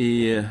jag,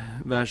 i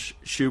vers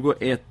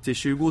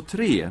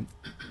 21-23.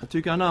 Jag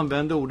tycker han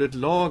använder ordet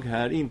lag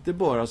här inte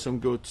bara som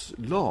Guds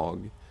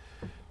lag,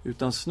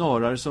 utan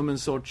snarare som en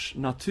sorts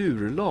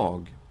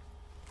naturlag.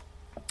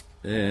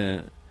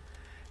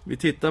 Vi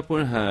tittar på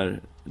den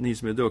här, ni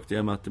som är duktiga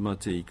i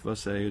matematik. Vad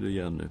säger du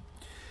igen nu?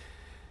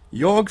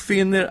 Jag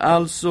finner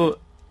alltså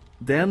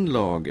den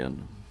lagen.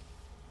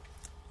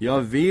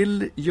 Jag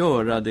vill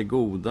göra det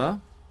goda,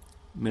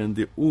 men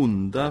det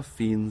onda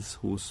finns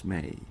hos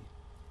mig.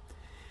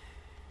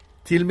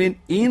 Till min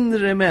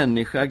inre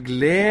människa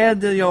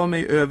gläder jag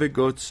mig över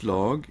Guds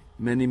lag,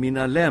 men i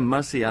mina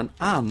lemmar ser jag en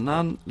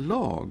annan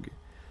lag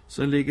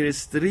som ligger i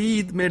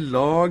strid med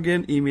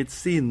lagen i mitt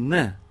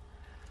sinne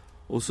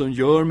och som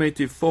gör mig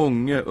till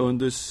fånge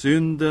under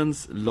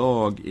syndens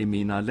lag i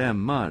mina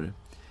lemmar.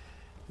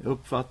 Jag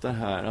uppfattar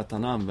här att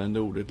han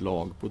använder ordet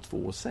lag på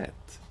två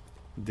sätt.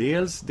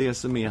 Dels det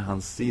som är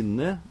hans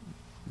sinne,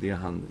 det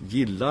han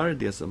gillar,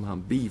 det som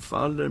han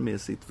bifaller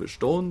med sitt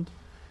förstånd,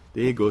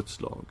 det är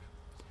Guds lag.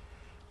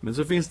 Men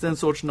så finns det en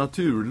sorts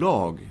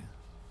naturlag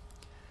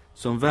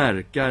som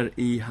verkar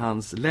i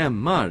hans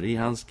lemmar, i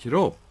hans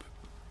kropp.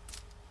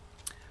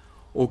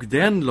 Och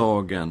den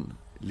lagen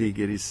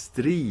ligger i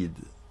strid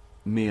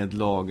med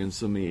lagen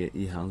som är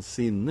i hans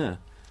sinne.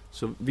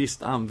 Så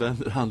visst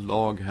använder han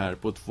lag här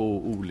på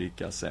två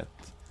olika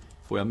sätt.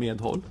 Får jag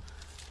medhåll?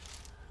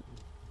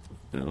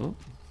 Ja.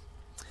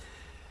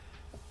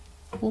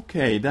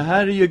 Okej, det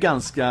här är ju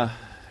ganska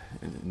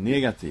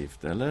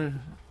negativt, eller?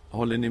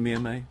 Håller ni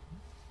med mig?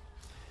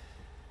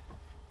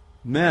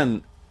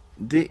 Men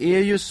det är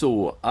ju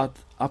så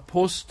att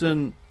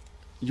aposteln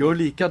gör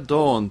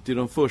likadant i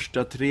de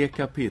första 3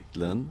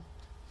 kapitlen,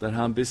 där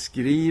han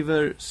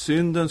beskriver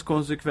syndens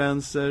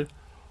konsekvenser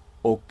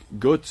och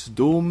Guds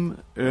dom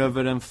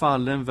över en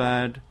fallen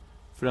värld,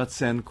 för att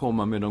sen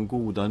komma med de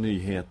goda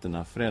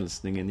nyheterna,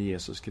 frälsningen i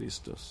Jesus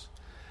Kristus.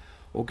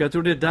 Och jag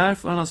tror det är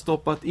därför han har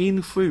stoppat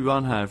in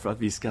 7:an här, för att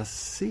vi ska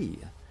se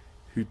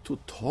hur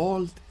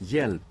totalt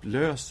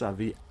hjälplösa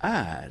vi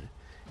är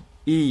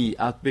i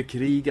att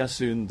bekriga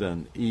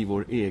synden i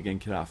vår egen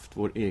kraft,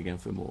 vår egen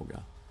förmåga.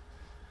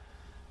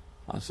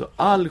 Alltså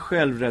all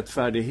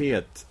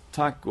självrättfärdighet,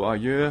 tack och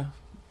adjö,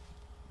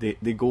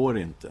 det går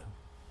inte.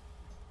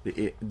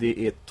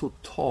 Det är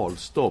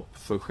totalstopp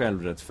för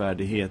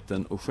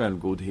självrättfärdigheten och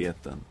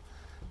självgodheten.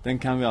 Den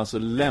kan vi alltså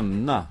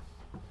lämna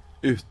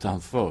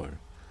utanför.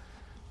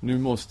 Nu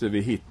måste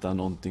vi hitta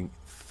någonting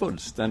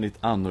fullständigt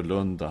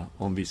annorlunda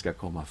om vi ska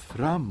komma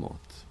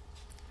framåt.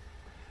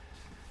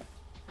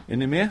 Är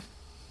ni med?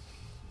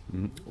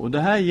 Och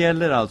det här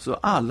gäller alltså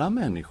alla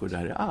människor, det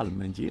här är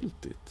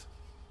allmängiltigt.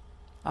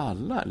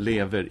 Alla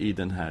lever i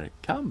den här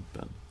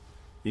kampen.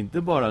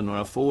 Inte bara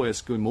några få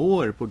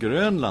eskimoer på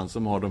Grönland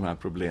som har de här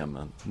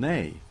problemen.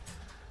 Nej,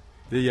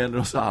 det gäller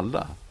oss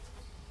alla.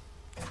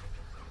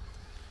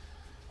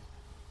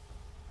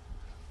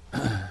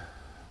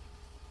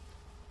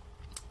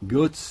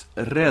 Guds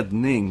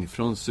räddning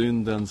från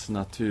syndens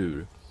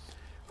natur.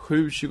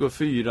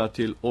 7:24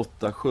 till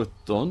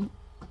 8:17.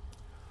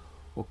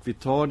 Och vi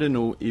tar det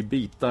nog i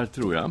bitar,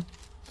 tror jag.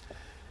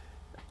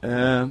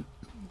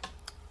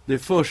 Det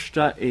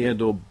första är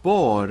då: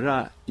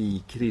 bara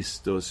i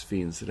Kristus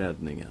finns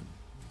räddningen.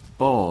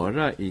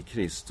 Bara i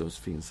Kristus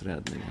finns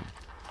räddningen.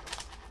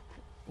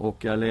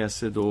 Och jag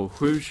läser då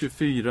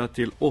 7:24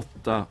 till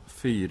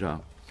 8:4.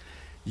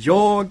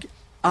 Jag,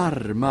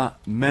 arma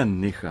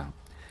människa,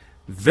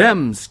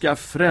 vem ska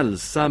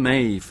frälsa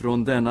mig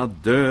från denna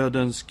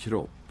dödens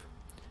kropp?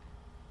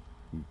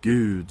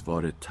 Gud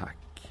vare tack.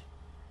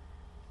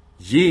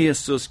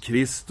 Jesus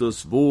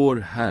Kristus, vår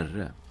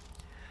Herre.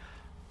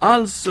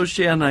 Alltså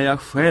tjänar jag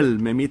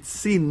själv med mitt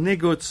sinne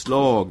Guds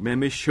lag, men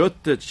med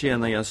köttet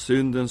tjänar jag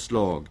syndens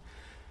lag.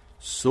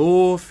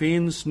 Så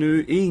finns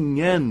nu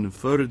ingen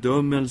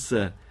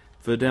fördömelse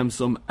för dem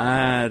som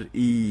är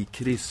i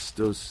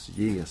Kristus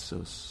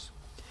Jesus.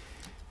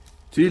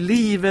 Ty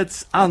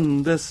livets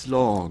andes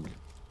lag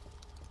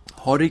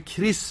har i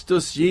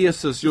Kristus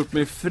Jesus gjort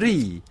mig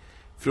fri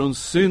från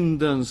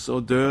syndens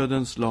och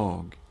dödens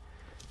lag.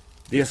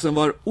 Det som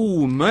var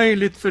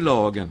omöjligt för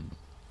lagen,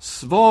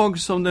 svag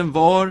som den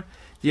var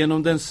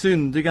genom den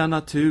syndiga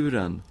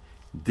naturen,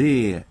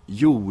 det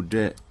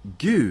gjorde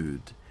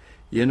Gud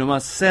genom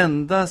att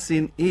sända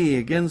sin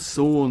egen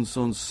son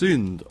som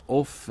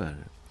syndoffer.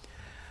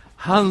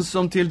 Han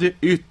som till det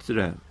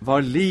yttre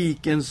var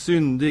lik en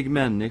syndig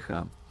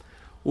människa,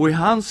 och i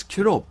hans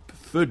kropp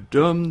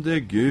fördömde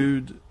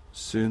Gud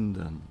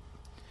synden.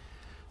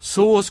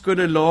 Så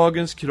skulle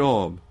lagens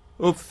krav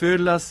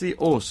uppfyllas i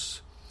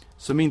oss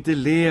som inte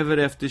lever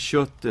efter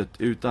köttet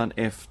utan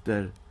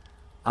efter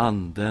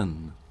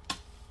anden.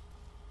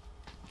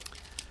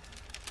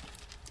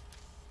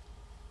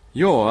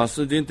 Ja,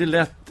 alltså det är inte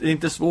lätt, det är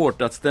inte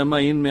svårt att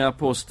stämma in med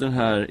aposteln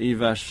här i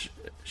vers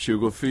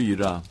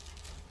 24.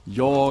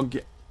 Jag,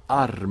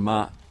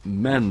 arma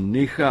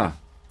människa,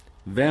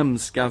 vem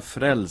ska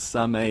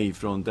frälsa mig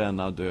från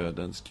denna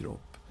dödens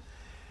kropp?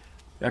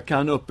 Jag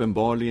kan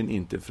uppenbarligen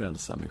inte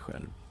frälsa mig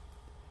själv.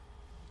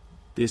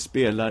 Det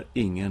spelar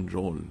ingen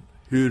roll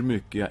hur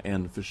mycket jag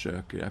än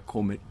försöker. Jag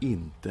kommer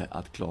inte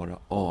att klara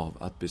av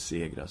att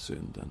besegra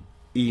synden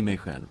i mig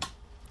själv.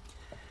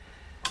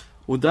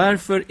 Och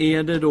därför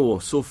är det då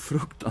så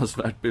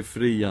fruktansvärt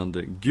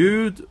befriande.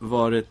 Gud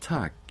vare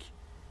tack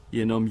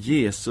genom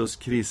Jesus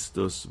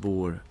Kristus,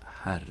 vår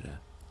Herre.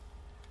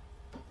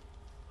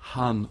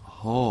 Han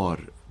har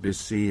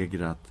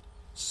besegrat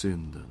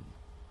synden.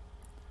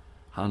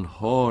 Han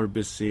har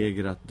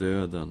besegrat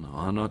döden.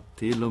 Och han har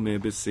till och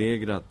med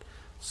besegrat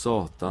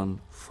Satan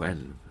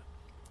själv.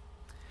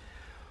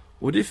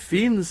 Och det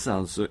finns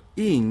alltså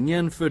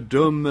ingen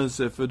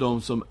fördömelse för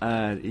dem som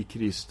är i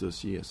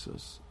Kristus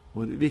Jesus.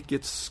 Och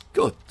vilket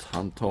skutt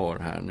han tar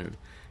här nu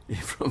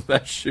ifrån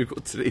vers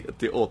 23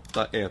 till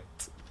 8:1.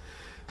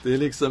 Det är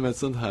liksom ett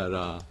sånt här,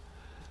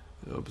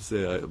 jag vill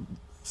säga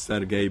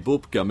Sergej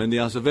Bubka, men det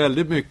är alltså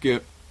väldigt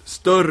mycket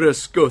större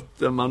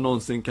skutt än man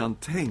någonsin kan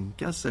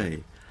tänka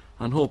sig.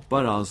 Han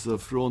hoppar alltså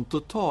från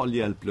total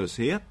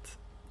hjälplöshet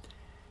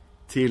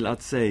till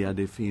att säga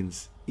det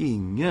finns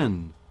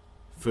ingen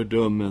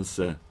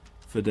fördömelse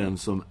för den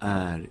som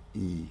är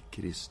i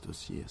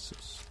Kristus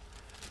Jesus.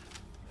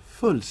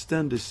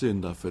 Fullständig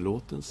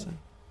syndaförlåtelse.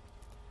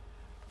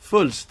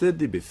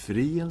 Fullständig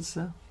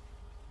befrielse.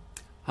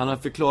 Han har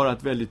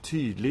förklarat väldigt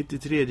tydligt i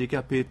 3:e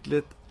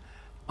kapitlet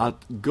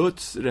att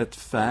Guds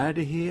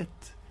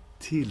rättfärdighet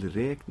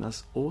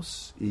tillräknas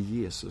oss i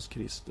Jesus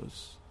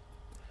Kristus.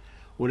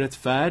 Och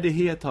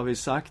rättfärdighet har vi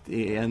sagt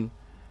är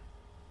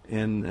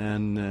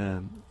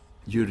en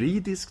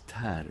juridisk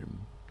term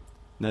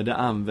när det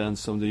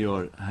används som det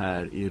gör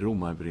här i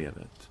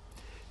Romarbrevet.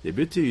 Det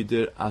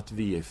betyder att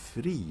vi är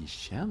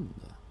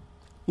frikända,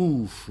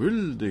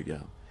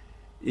 oskyldiga.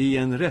 I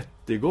en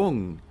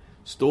rättegång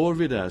står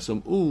vi där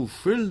som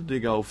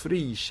oskyldiga och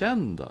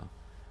frikända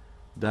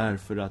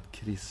därför att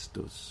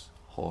Kristus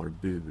har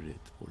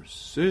burit vår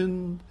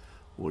synd,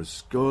 vår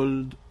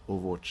skuld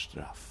och vårt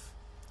straff.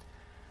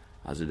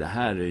 Alltså det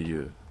här är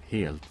ju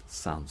helt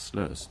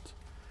sanslöst.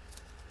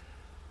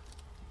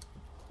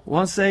 Och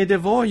han säger det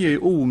var ju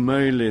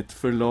omöjligt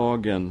för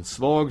lagen,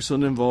 svag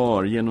som den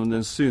var genom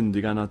den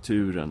syndiga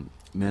naturen.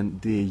 Men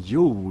det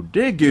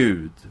gjorde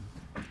Gud.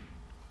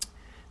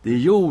 Det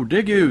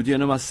gjorde Gud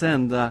genom att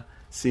sända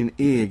sin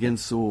egen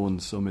son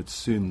som ett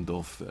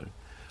syndoffer.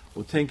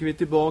 Och tänker vi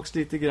tillbaks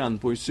lite grann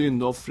på hur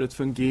syndoffret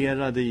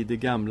fungerade i det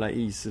gamla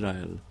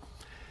Israel.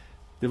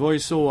 Det var ju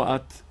så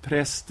att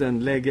prästen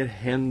lägger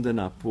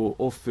händerna på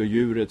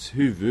offerdjurets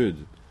huvud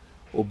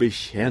och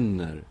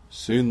bekänner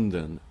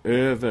synden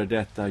över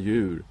detta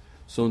djur,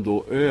 som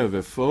då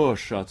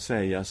överförs så att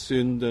säga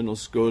synden och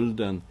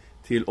skulden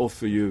till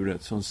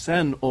offerdjuret som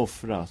sen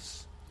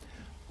offras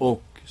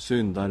och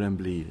syndaren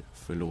blir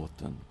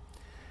förlåten.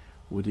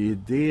 Och det är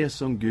det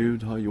som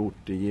Gud har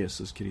gjort i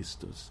Jesus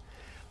Kristus.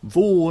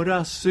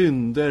 Våra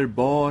synder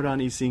bar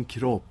han i sin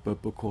kropp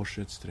upp på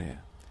korsets trä.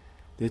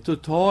 Det är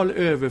total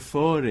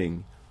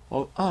överföring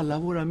av alla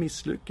våra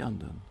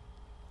misslyckanden,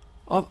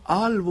 av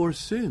all vår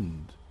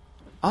synd,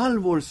 all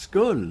vår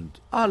skuld,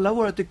 alla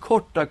våra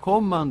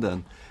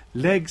tillkortakommanden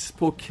läggs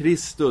på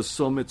Kristus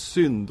som ett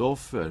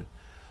syndoffer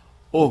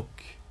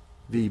och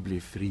vi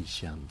blir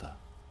frikända.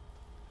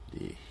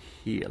 Det är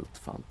helt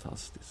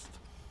fantastiskt.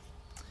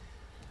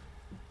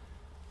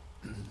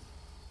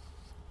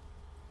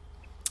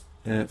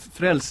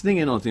 Frälsning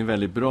är någonting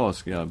väldigt bra,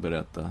 ska jag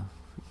berätta.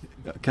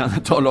 Jag kan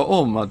tala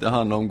om att det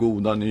handlar om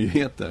goda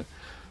nyheter.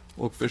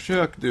 Och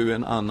försök du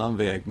en annan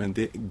väg, men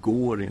det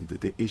går inte.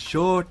 Det är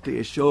kört, det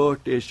är kört,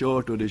 det är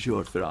kört och det är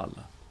kört för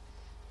alla.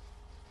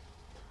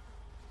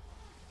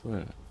 Så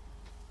är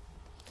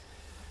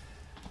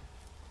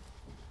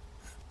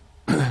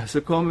det.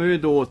 Så kommer vi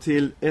då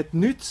till ett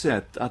nytt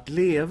sätt att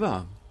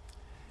leva.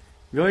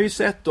 Vi har ju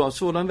sett då att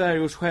sådan vi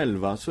är oss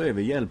själva så är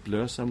vi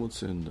hjälplösa mot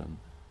synden.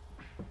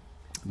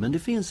 Men det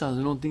finns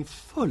alltså någonting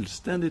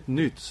fullständigt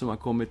nytt som har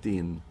kommit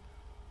in,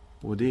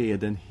 och det är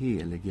den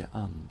helige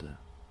ande.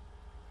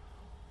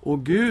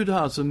 Och Gud har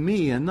alltså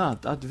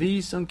menat att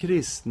vi som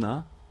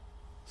kristna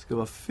ska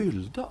vara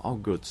fyllda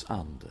av Guds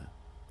ande.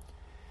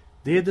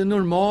 Det är det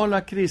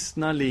normala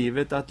kristna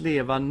livet att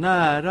leva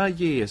nära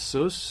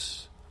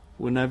Jesus,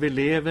 och när vi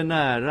lever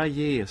nära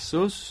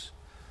Jesus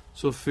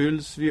så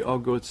fylls vi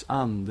av Guds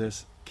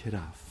andes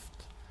kraft.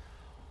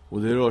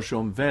 Och det rör sig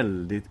om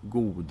väldigt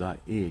goda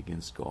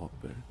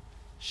egenskaper.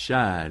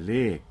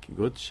 Kärlek,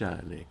 Guds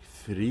kärlek,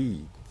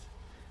 frid,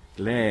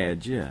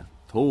 glädje,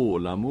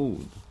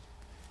 tålamod,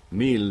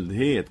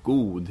 mildhet,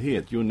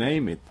 godhet, you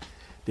name it.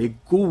 Det är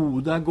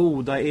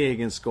goda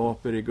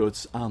egenskaper i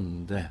Guds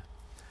ande.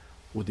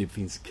 Och det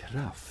finns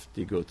kraft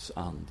i Guds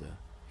ande.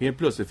 Helt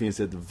plötsligt finns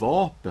ett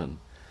vapen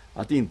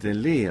att inte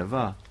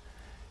leva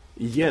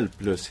i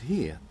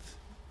hjälplöshet,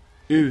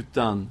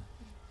 utan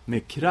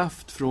med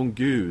kraft från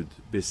Gud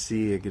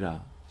besegra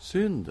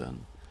synden.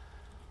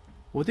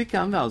 Och det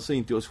kan vi alltså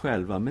inte oss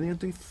själva, men det är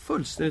någonting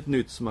fullständigt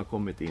nytt som har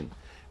kommit in.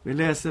 Vi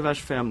läser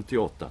vers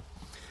 5-8.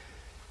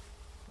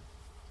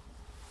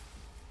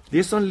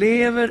 Det som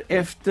lever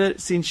efter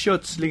sin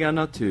kötsliga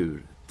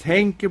natur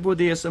tänker på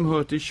det som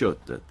hör till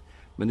köttet,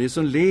 men det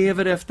som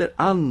lever efter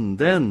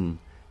anden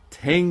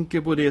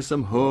tänker på det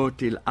som hör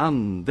till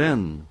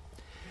anden.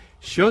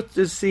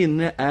 Köttets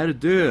sinne är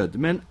död,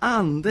 men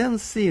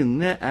andens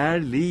sinne är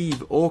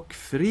liv och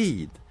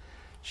frid.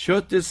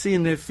 Köttets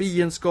sinne är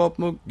fiendskap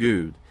mot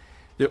Gud.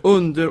 Det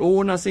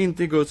underordnas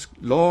inte Guds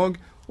lag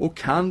och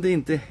kan det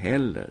inte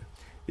heller.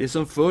 Det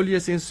som följer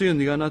sin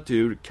syndiga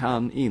natur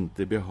kan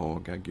inte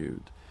behaga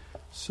Gud.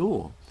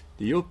 Så,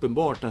 det är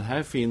uppenbart att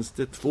här finns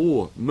det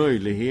två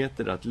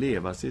möjligheter att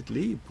leva sitt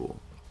liv på.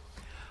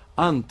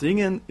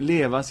 Antingen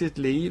leva sitt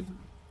liv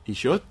i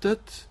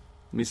köttet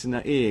med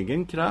sina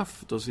egen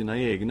kraft och sina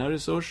egna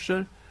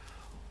resurser,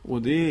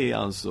 och det är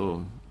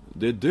alltså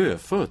det är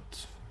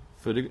dödfött,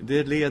 för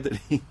det leder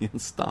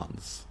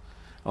ingenstans.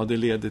 Ja, det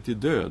leder till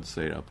död,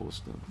 säger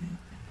aposteln.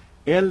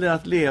 Eller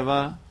att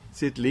leva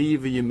sitt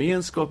liv i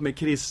gemenskap med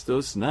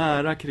Kristus,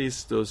 nära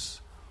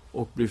Kristus,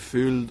 och bli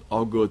fylld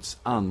av Guds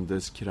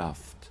andes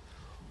kraft.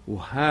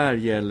 Och här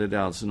gäller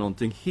det alltså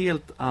någonting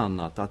helt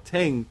annat. Att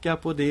tänka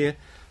på det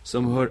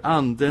som hör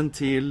anden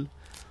till.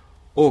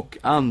 Och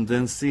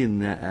andens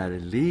sinne är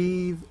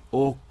liv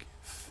och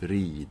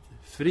frid.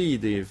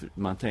 Frid är,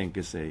 man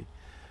tänker sig,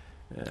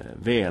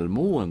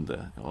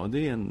 välmående. Ja,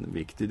 det är en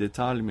viktig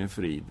detalj med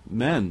frid.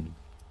 Men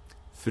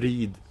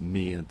frid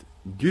med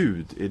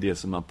Gud är det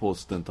som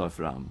aposteln tar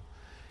fram.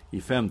 I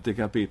 5:e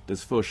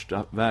kapitlets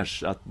första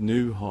vers, att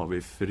nu har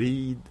vi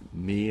frid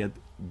med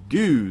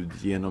Gud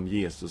genom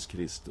Jesus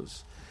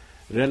Kristus.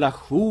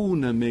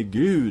 Relationen med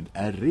Gud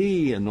är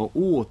ren och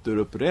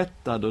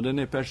återupprättad, och den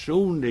är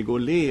personlig och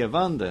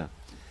levande.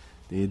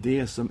 Det är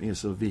det som är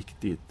så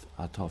viktigt,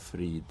 att ha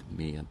frid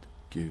med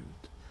Gud.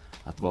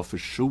 Att vara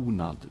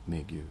försonad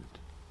med Gud.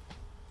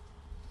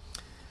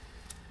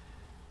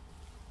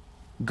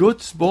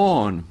 Guds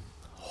barn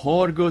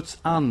har Guds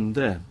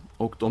ande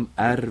och de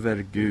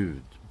ärver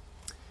Gud.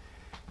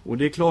 Och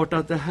det är klart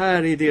att det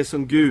här är det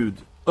som Gud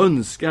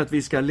önskar att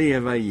vi ska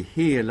leva i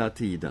hela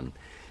tiden.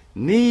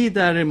 Ni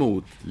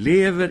däremot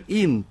lever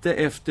inte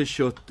efter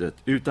köttet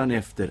utan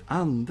efter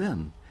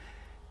anden.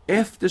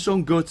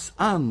 Eftersom Guds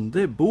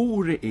ande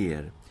bor i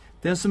er.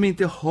 Den som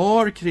inte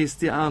har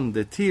Kristi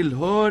ande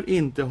tillhör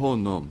inte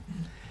honom.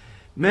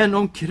 Men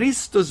om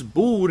Kristus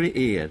bor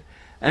i er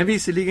är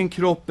visserligen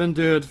kroppen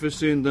död för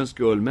syndens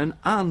skull, men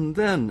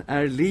anden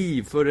är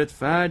liv för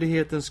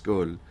rättfärdighetens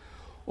skull.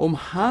 Om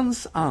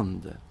hans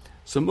ande,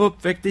 som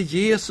uppväckte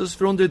Jesus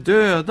från de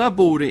döda,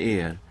 bor i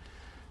er,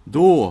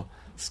 då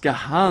ska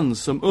han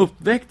som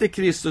uppväckte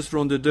Kristus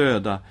från de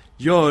döda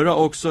göra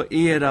också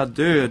era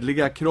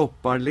dödliga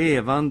kroppar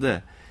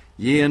levande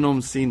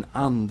genom sin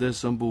ande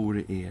som bor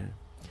i er.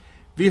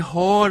 Vi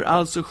har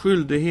alltså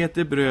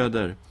skyldigheter,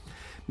 bröder,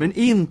 men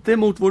inte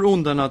mot vår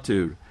onda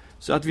natur,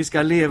 så att vi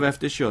ska leva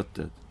efter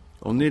köttet.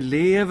 Om ni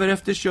lever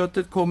efter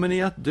köttet kommer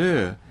ni att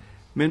dö,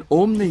 men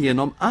om ni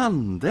genom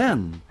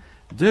anden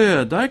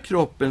dödar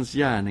kroppens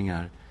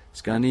gärningar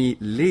ska ni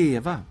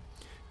leva.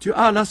 Ty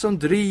alla som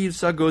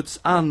drivs av Guds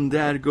ande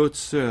är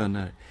Guds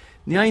söner.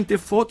 Ni har inte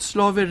fått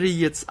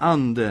slaveriets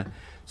ande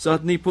så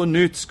att ni på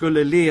nytt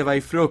skulle leva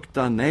i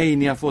fruktan. Nej,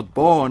 ni har fått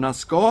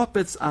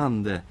barnaskapets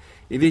ande,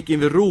 i vilken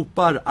vi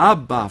ropar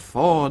Abba,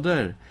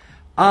 Fader.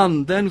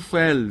 Anden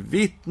själv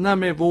vittnar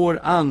med vår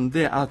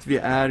ande att vi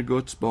är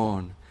Guds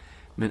barn.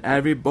 Men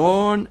är vi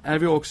barn är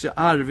vi också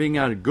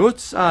arvingar,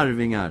 Guds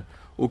arvingar,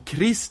 och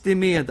Kristi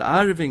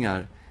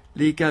medarvingar,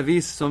 lika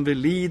visst som vi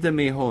lider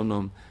med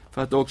honom,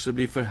 för att också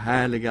bli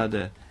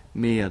förhärligade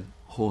med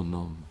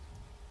honom.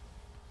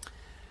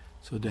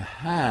 Så det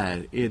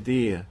här är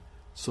det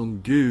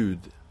som Gud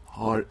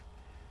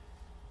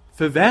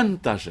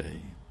förväntar sig.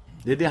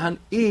 Det är det han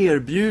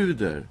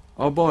erbjuder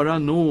av bara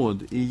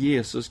nåd i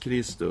Jesus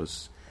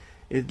Kristus.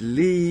 Ett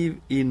liv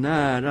i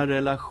nära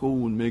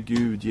relation med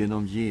Gud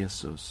genom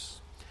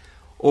Jesus.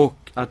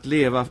 Och att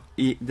leva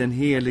i den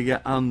heliga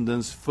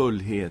andens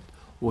fullhet.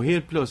 Och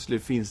helt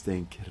plötsligt finns det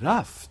en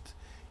kraft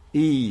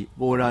i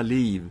våra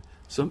liv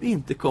som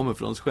inte kommer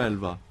från oss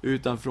själva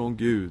utan från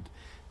Gud,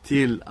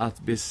 till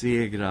att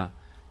besegra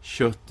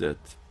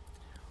köttet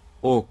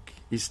och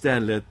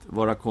istället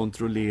vara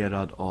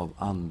kontrollerad av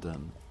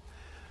anden.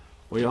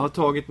 Och jag har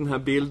tagit den här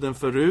bilden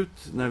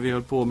förut när vi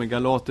höll på med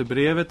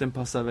Galaterbrevet. Den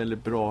passar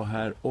väldigt bra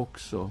här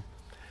också.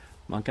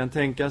 Man kan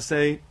tänka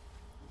sig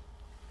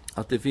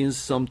att det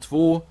finns som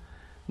två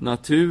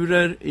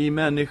naturer i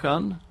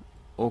människan.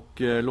 Och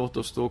låt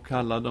oss då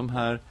kalla dem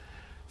här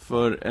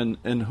för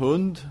en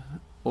hund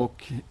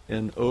och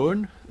en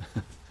örn.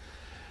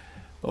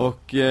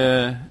 Och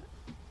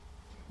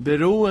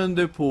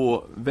beroende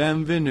på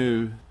vem vi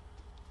nu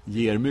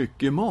ger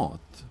mycket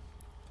mat,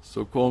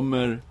 så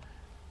kommer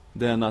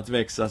den att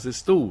växa sig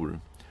stor.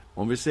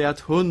 Om vi säger att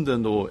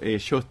hunden då är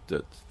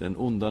köttet, den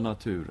onda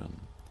naturen,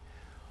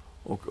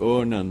 och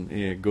örnen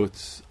är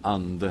Guds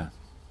ande.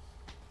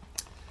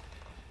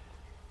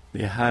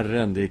 Det är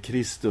Herren, det är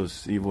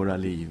Kristus i våra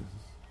liv.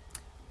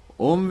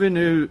 Om vi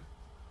nu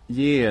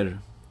ger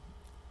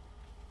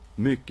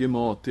mycket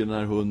mat till den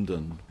här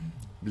hunden,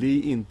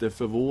 bli inte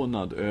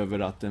förvånad över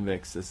att den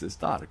växer sig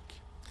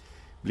stark.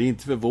 Bli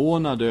inte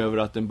förvånad över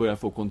att den börjar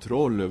få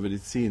kontroll över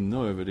ditt sinne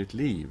och över ditt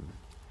liv.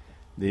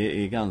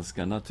 Det är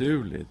ganska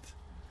naturligt.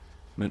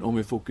 Men om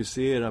vi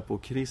fokuserar på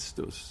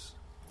Kristus,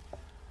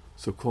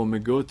 så kommer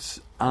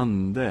Guds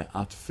ande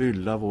att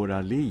fylla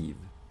våra liv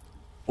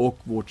och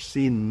vårt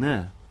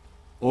sinne.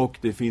 Och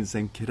det finns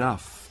en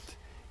kraft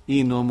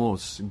inom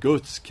oss,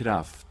 Guds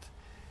kraft,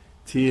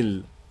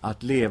 till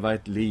att leva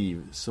ett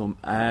liv som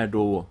är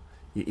då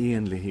i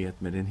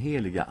enlighet med den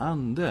heliga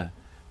ande.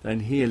 Där den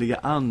heliga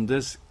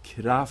andes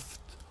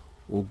kraft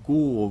och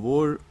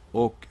gåvor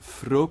och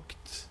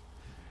frukt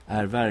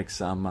är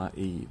verksamma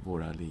i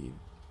våra liv.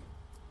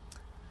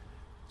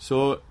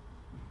 Så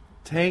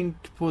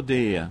tänk på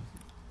det,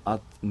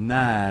 att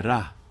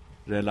nära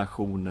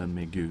relationen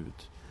med Gud,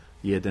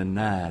 ge den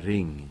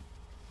näring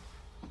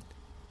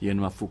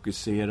genom att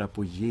fokusera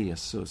på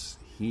Jesus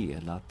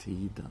hela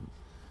tiden.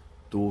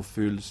 Då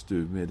fylls du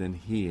med den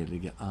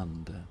helige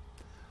ande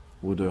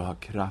och du har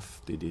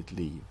kraft i ditt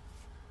liv.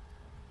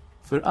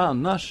 För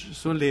annars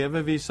så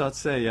lever vi så att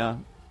säga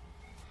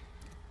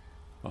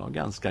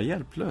ganska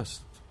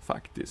hjälplöst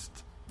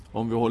faktiskt.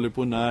 Om vi håller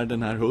på när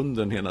den här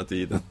hunden hela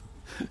tiden.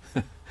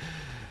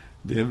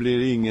 Det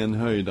blir ingen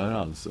höjdare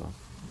alltså.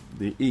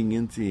 Det är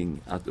ingenting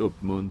att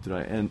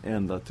uppmuntra en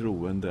enda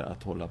troende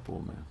att hålla på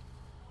med.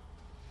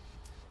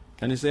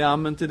 Kan ni säga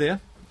amen till det?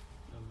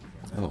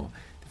 Ja,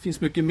 det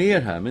finns mycket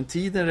mer här, men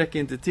tiden räcker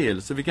inte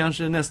till. Så vi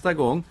kanske nästa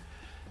gång,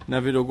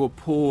 när vi då går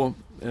på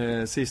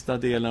sista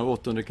delen av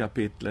 8:e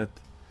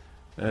kapitlet,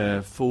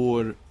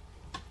 får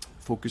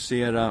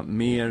fokusera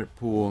mer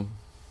på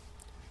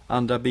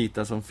andra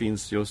bitar som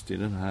finns just i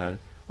den här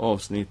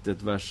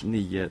avsnittet, vers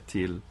 9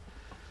 till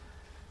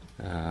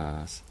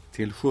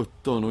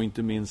 17, och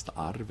inte minst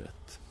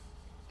arvet.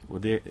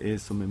 Och det är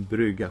som en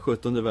brygga,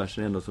 17:e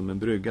versen är ändå som en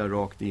brygga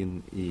rakt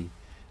in i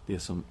det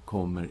som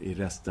kommer i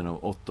resten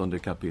av 8:e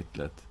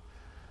kapitlet.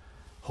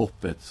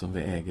 Hoppet som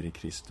vi äger i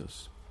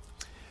Kristus.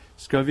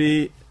 Ska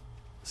vi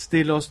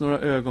stilla oss några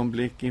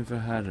ögonblick inför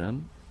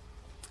Herren?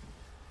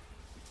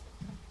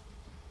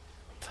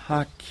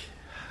 Tack,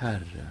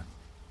 Herre,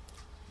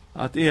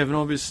 att även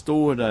om vi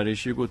står där i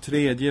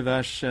 23:e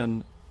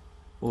versen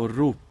och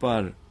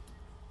ropar: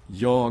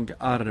 jag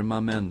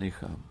arma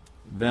människa,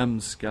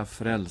 vem ska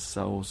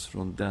frälsa oss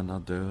från denna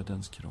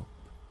dödens kropp?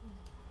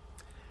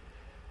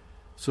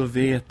 Så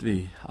vet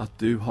vi att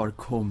du har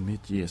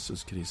kommit,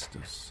 Jesus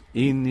Kristus,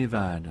 in i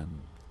världen,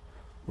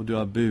 och du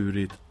har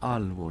burit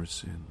all vår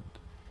synd,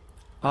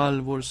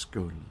 all vår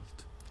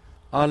skuld,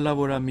 alla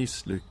våra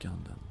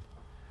misslyckanden,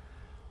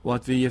 och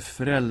att vi är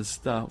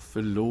frälsta,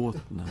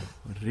 förlåtna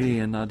och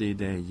renade i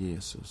dig,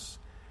 Jesus.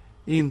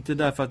 Inte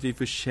därför att vi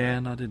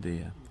förtjänade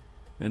det,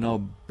 men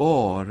av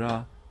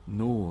bara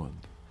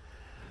nåd.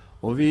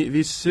 Och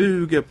vi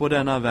suger på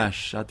denna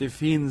vers, att det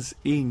finns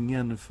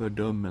ingen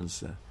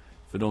fördömelse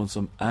för de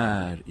som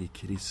är i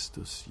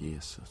Kristus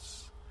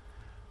Jesus.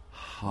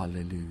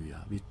 Halleluja,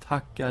 vi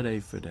tackar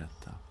dig för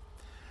detta.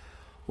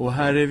 Och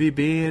Herre, vi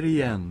ber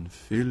igen,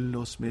 fyll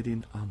oss med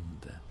din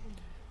ande,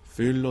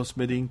 fyll oss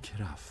med din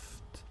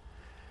kraft.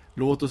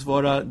 Låt oss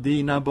vara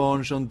dina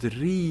barn som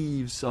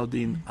drivs av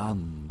din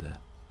ande,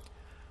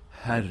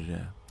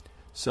 Herre,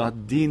 så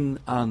att din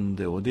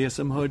ande och det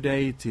som hör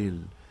dig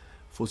till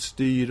får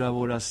styra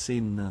våra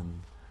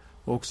sinnen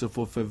och också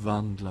får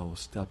förvandla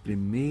oss till att bli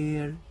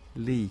mer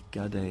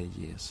lika dig,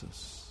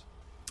 Jesus.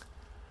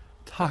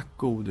 Tack,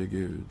 gode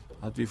Gud,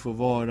 att vi får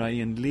vara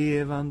i en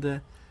levande,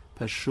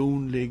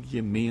 personlig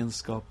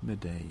gemenskap med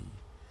dig.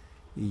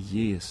 I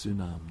Jesu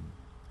namn.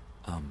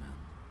 Amen.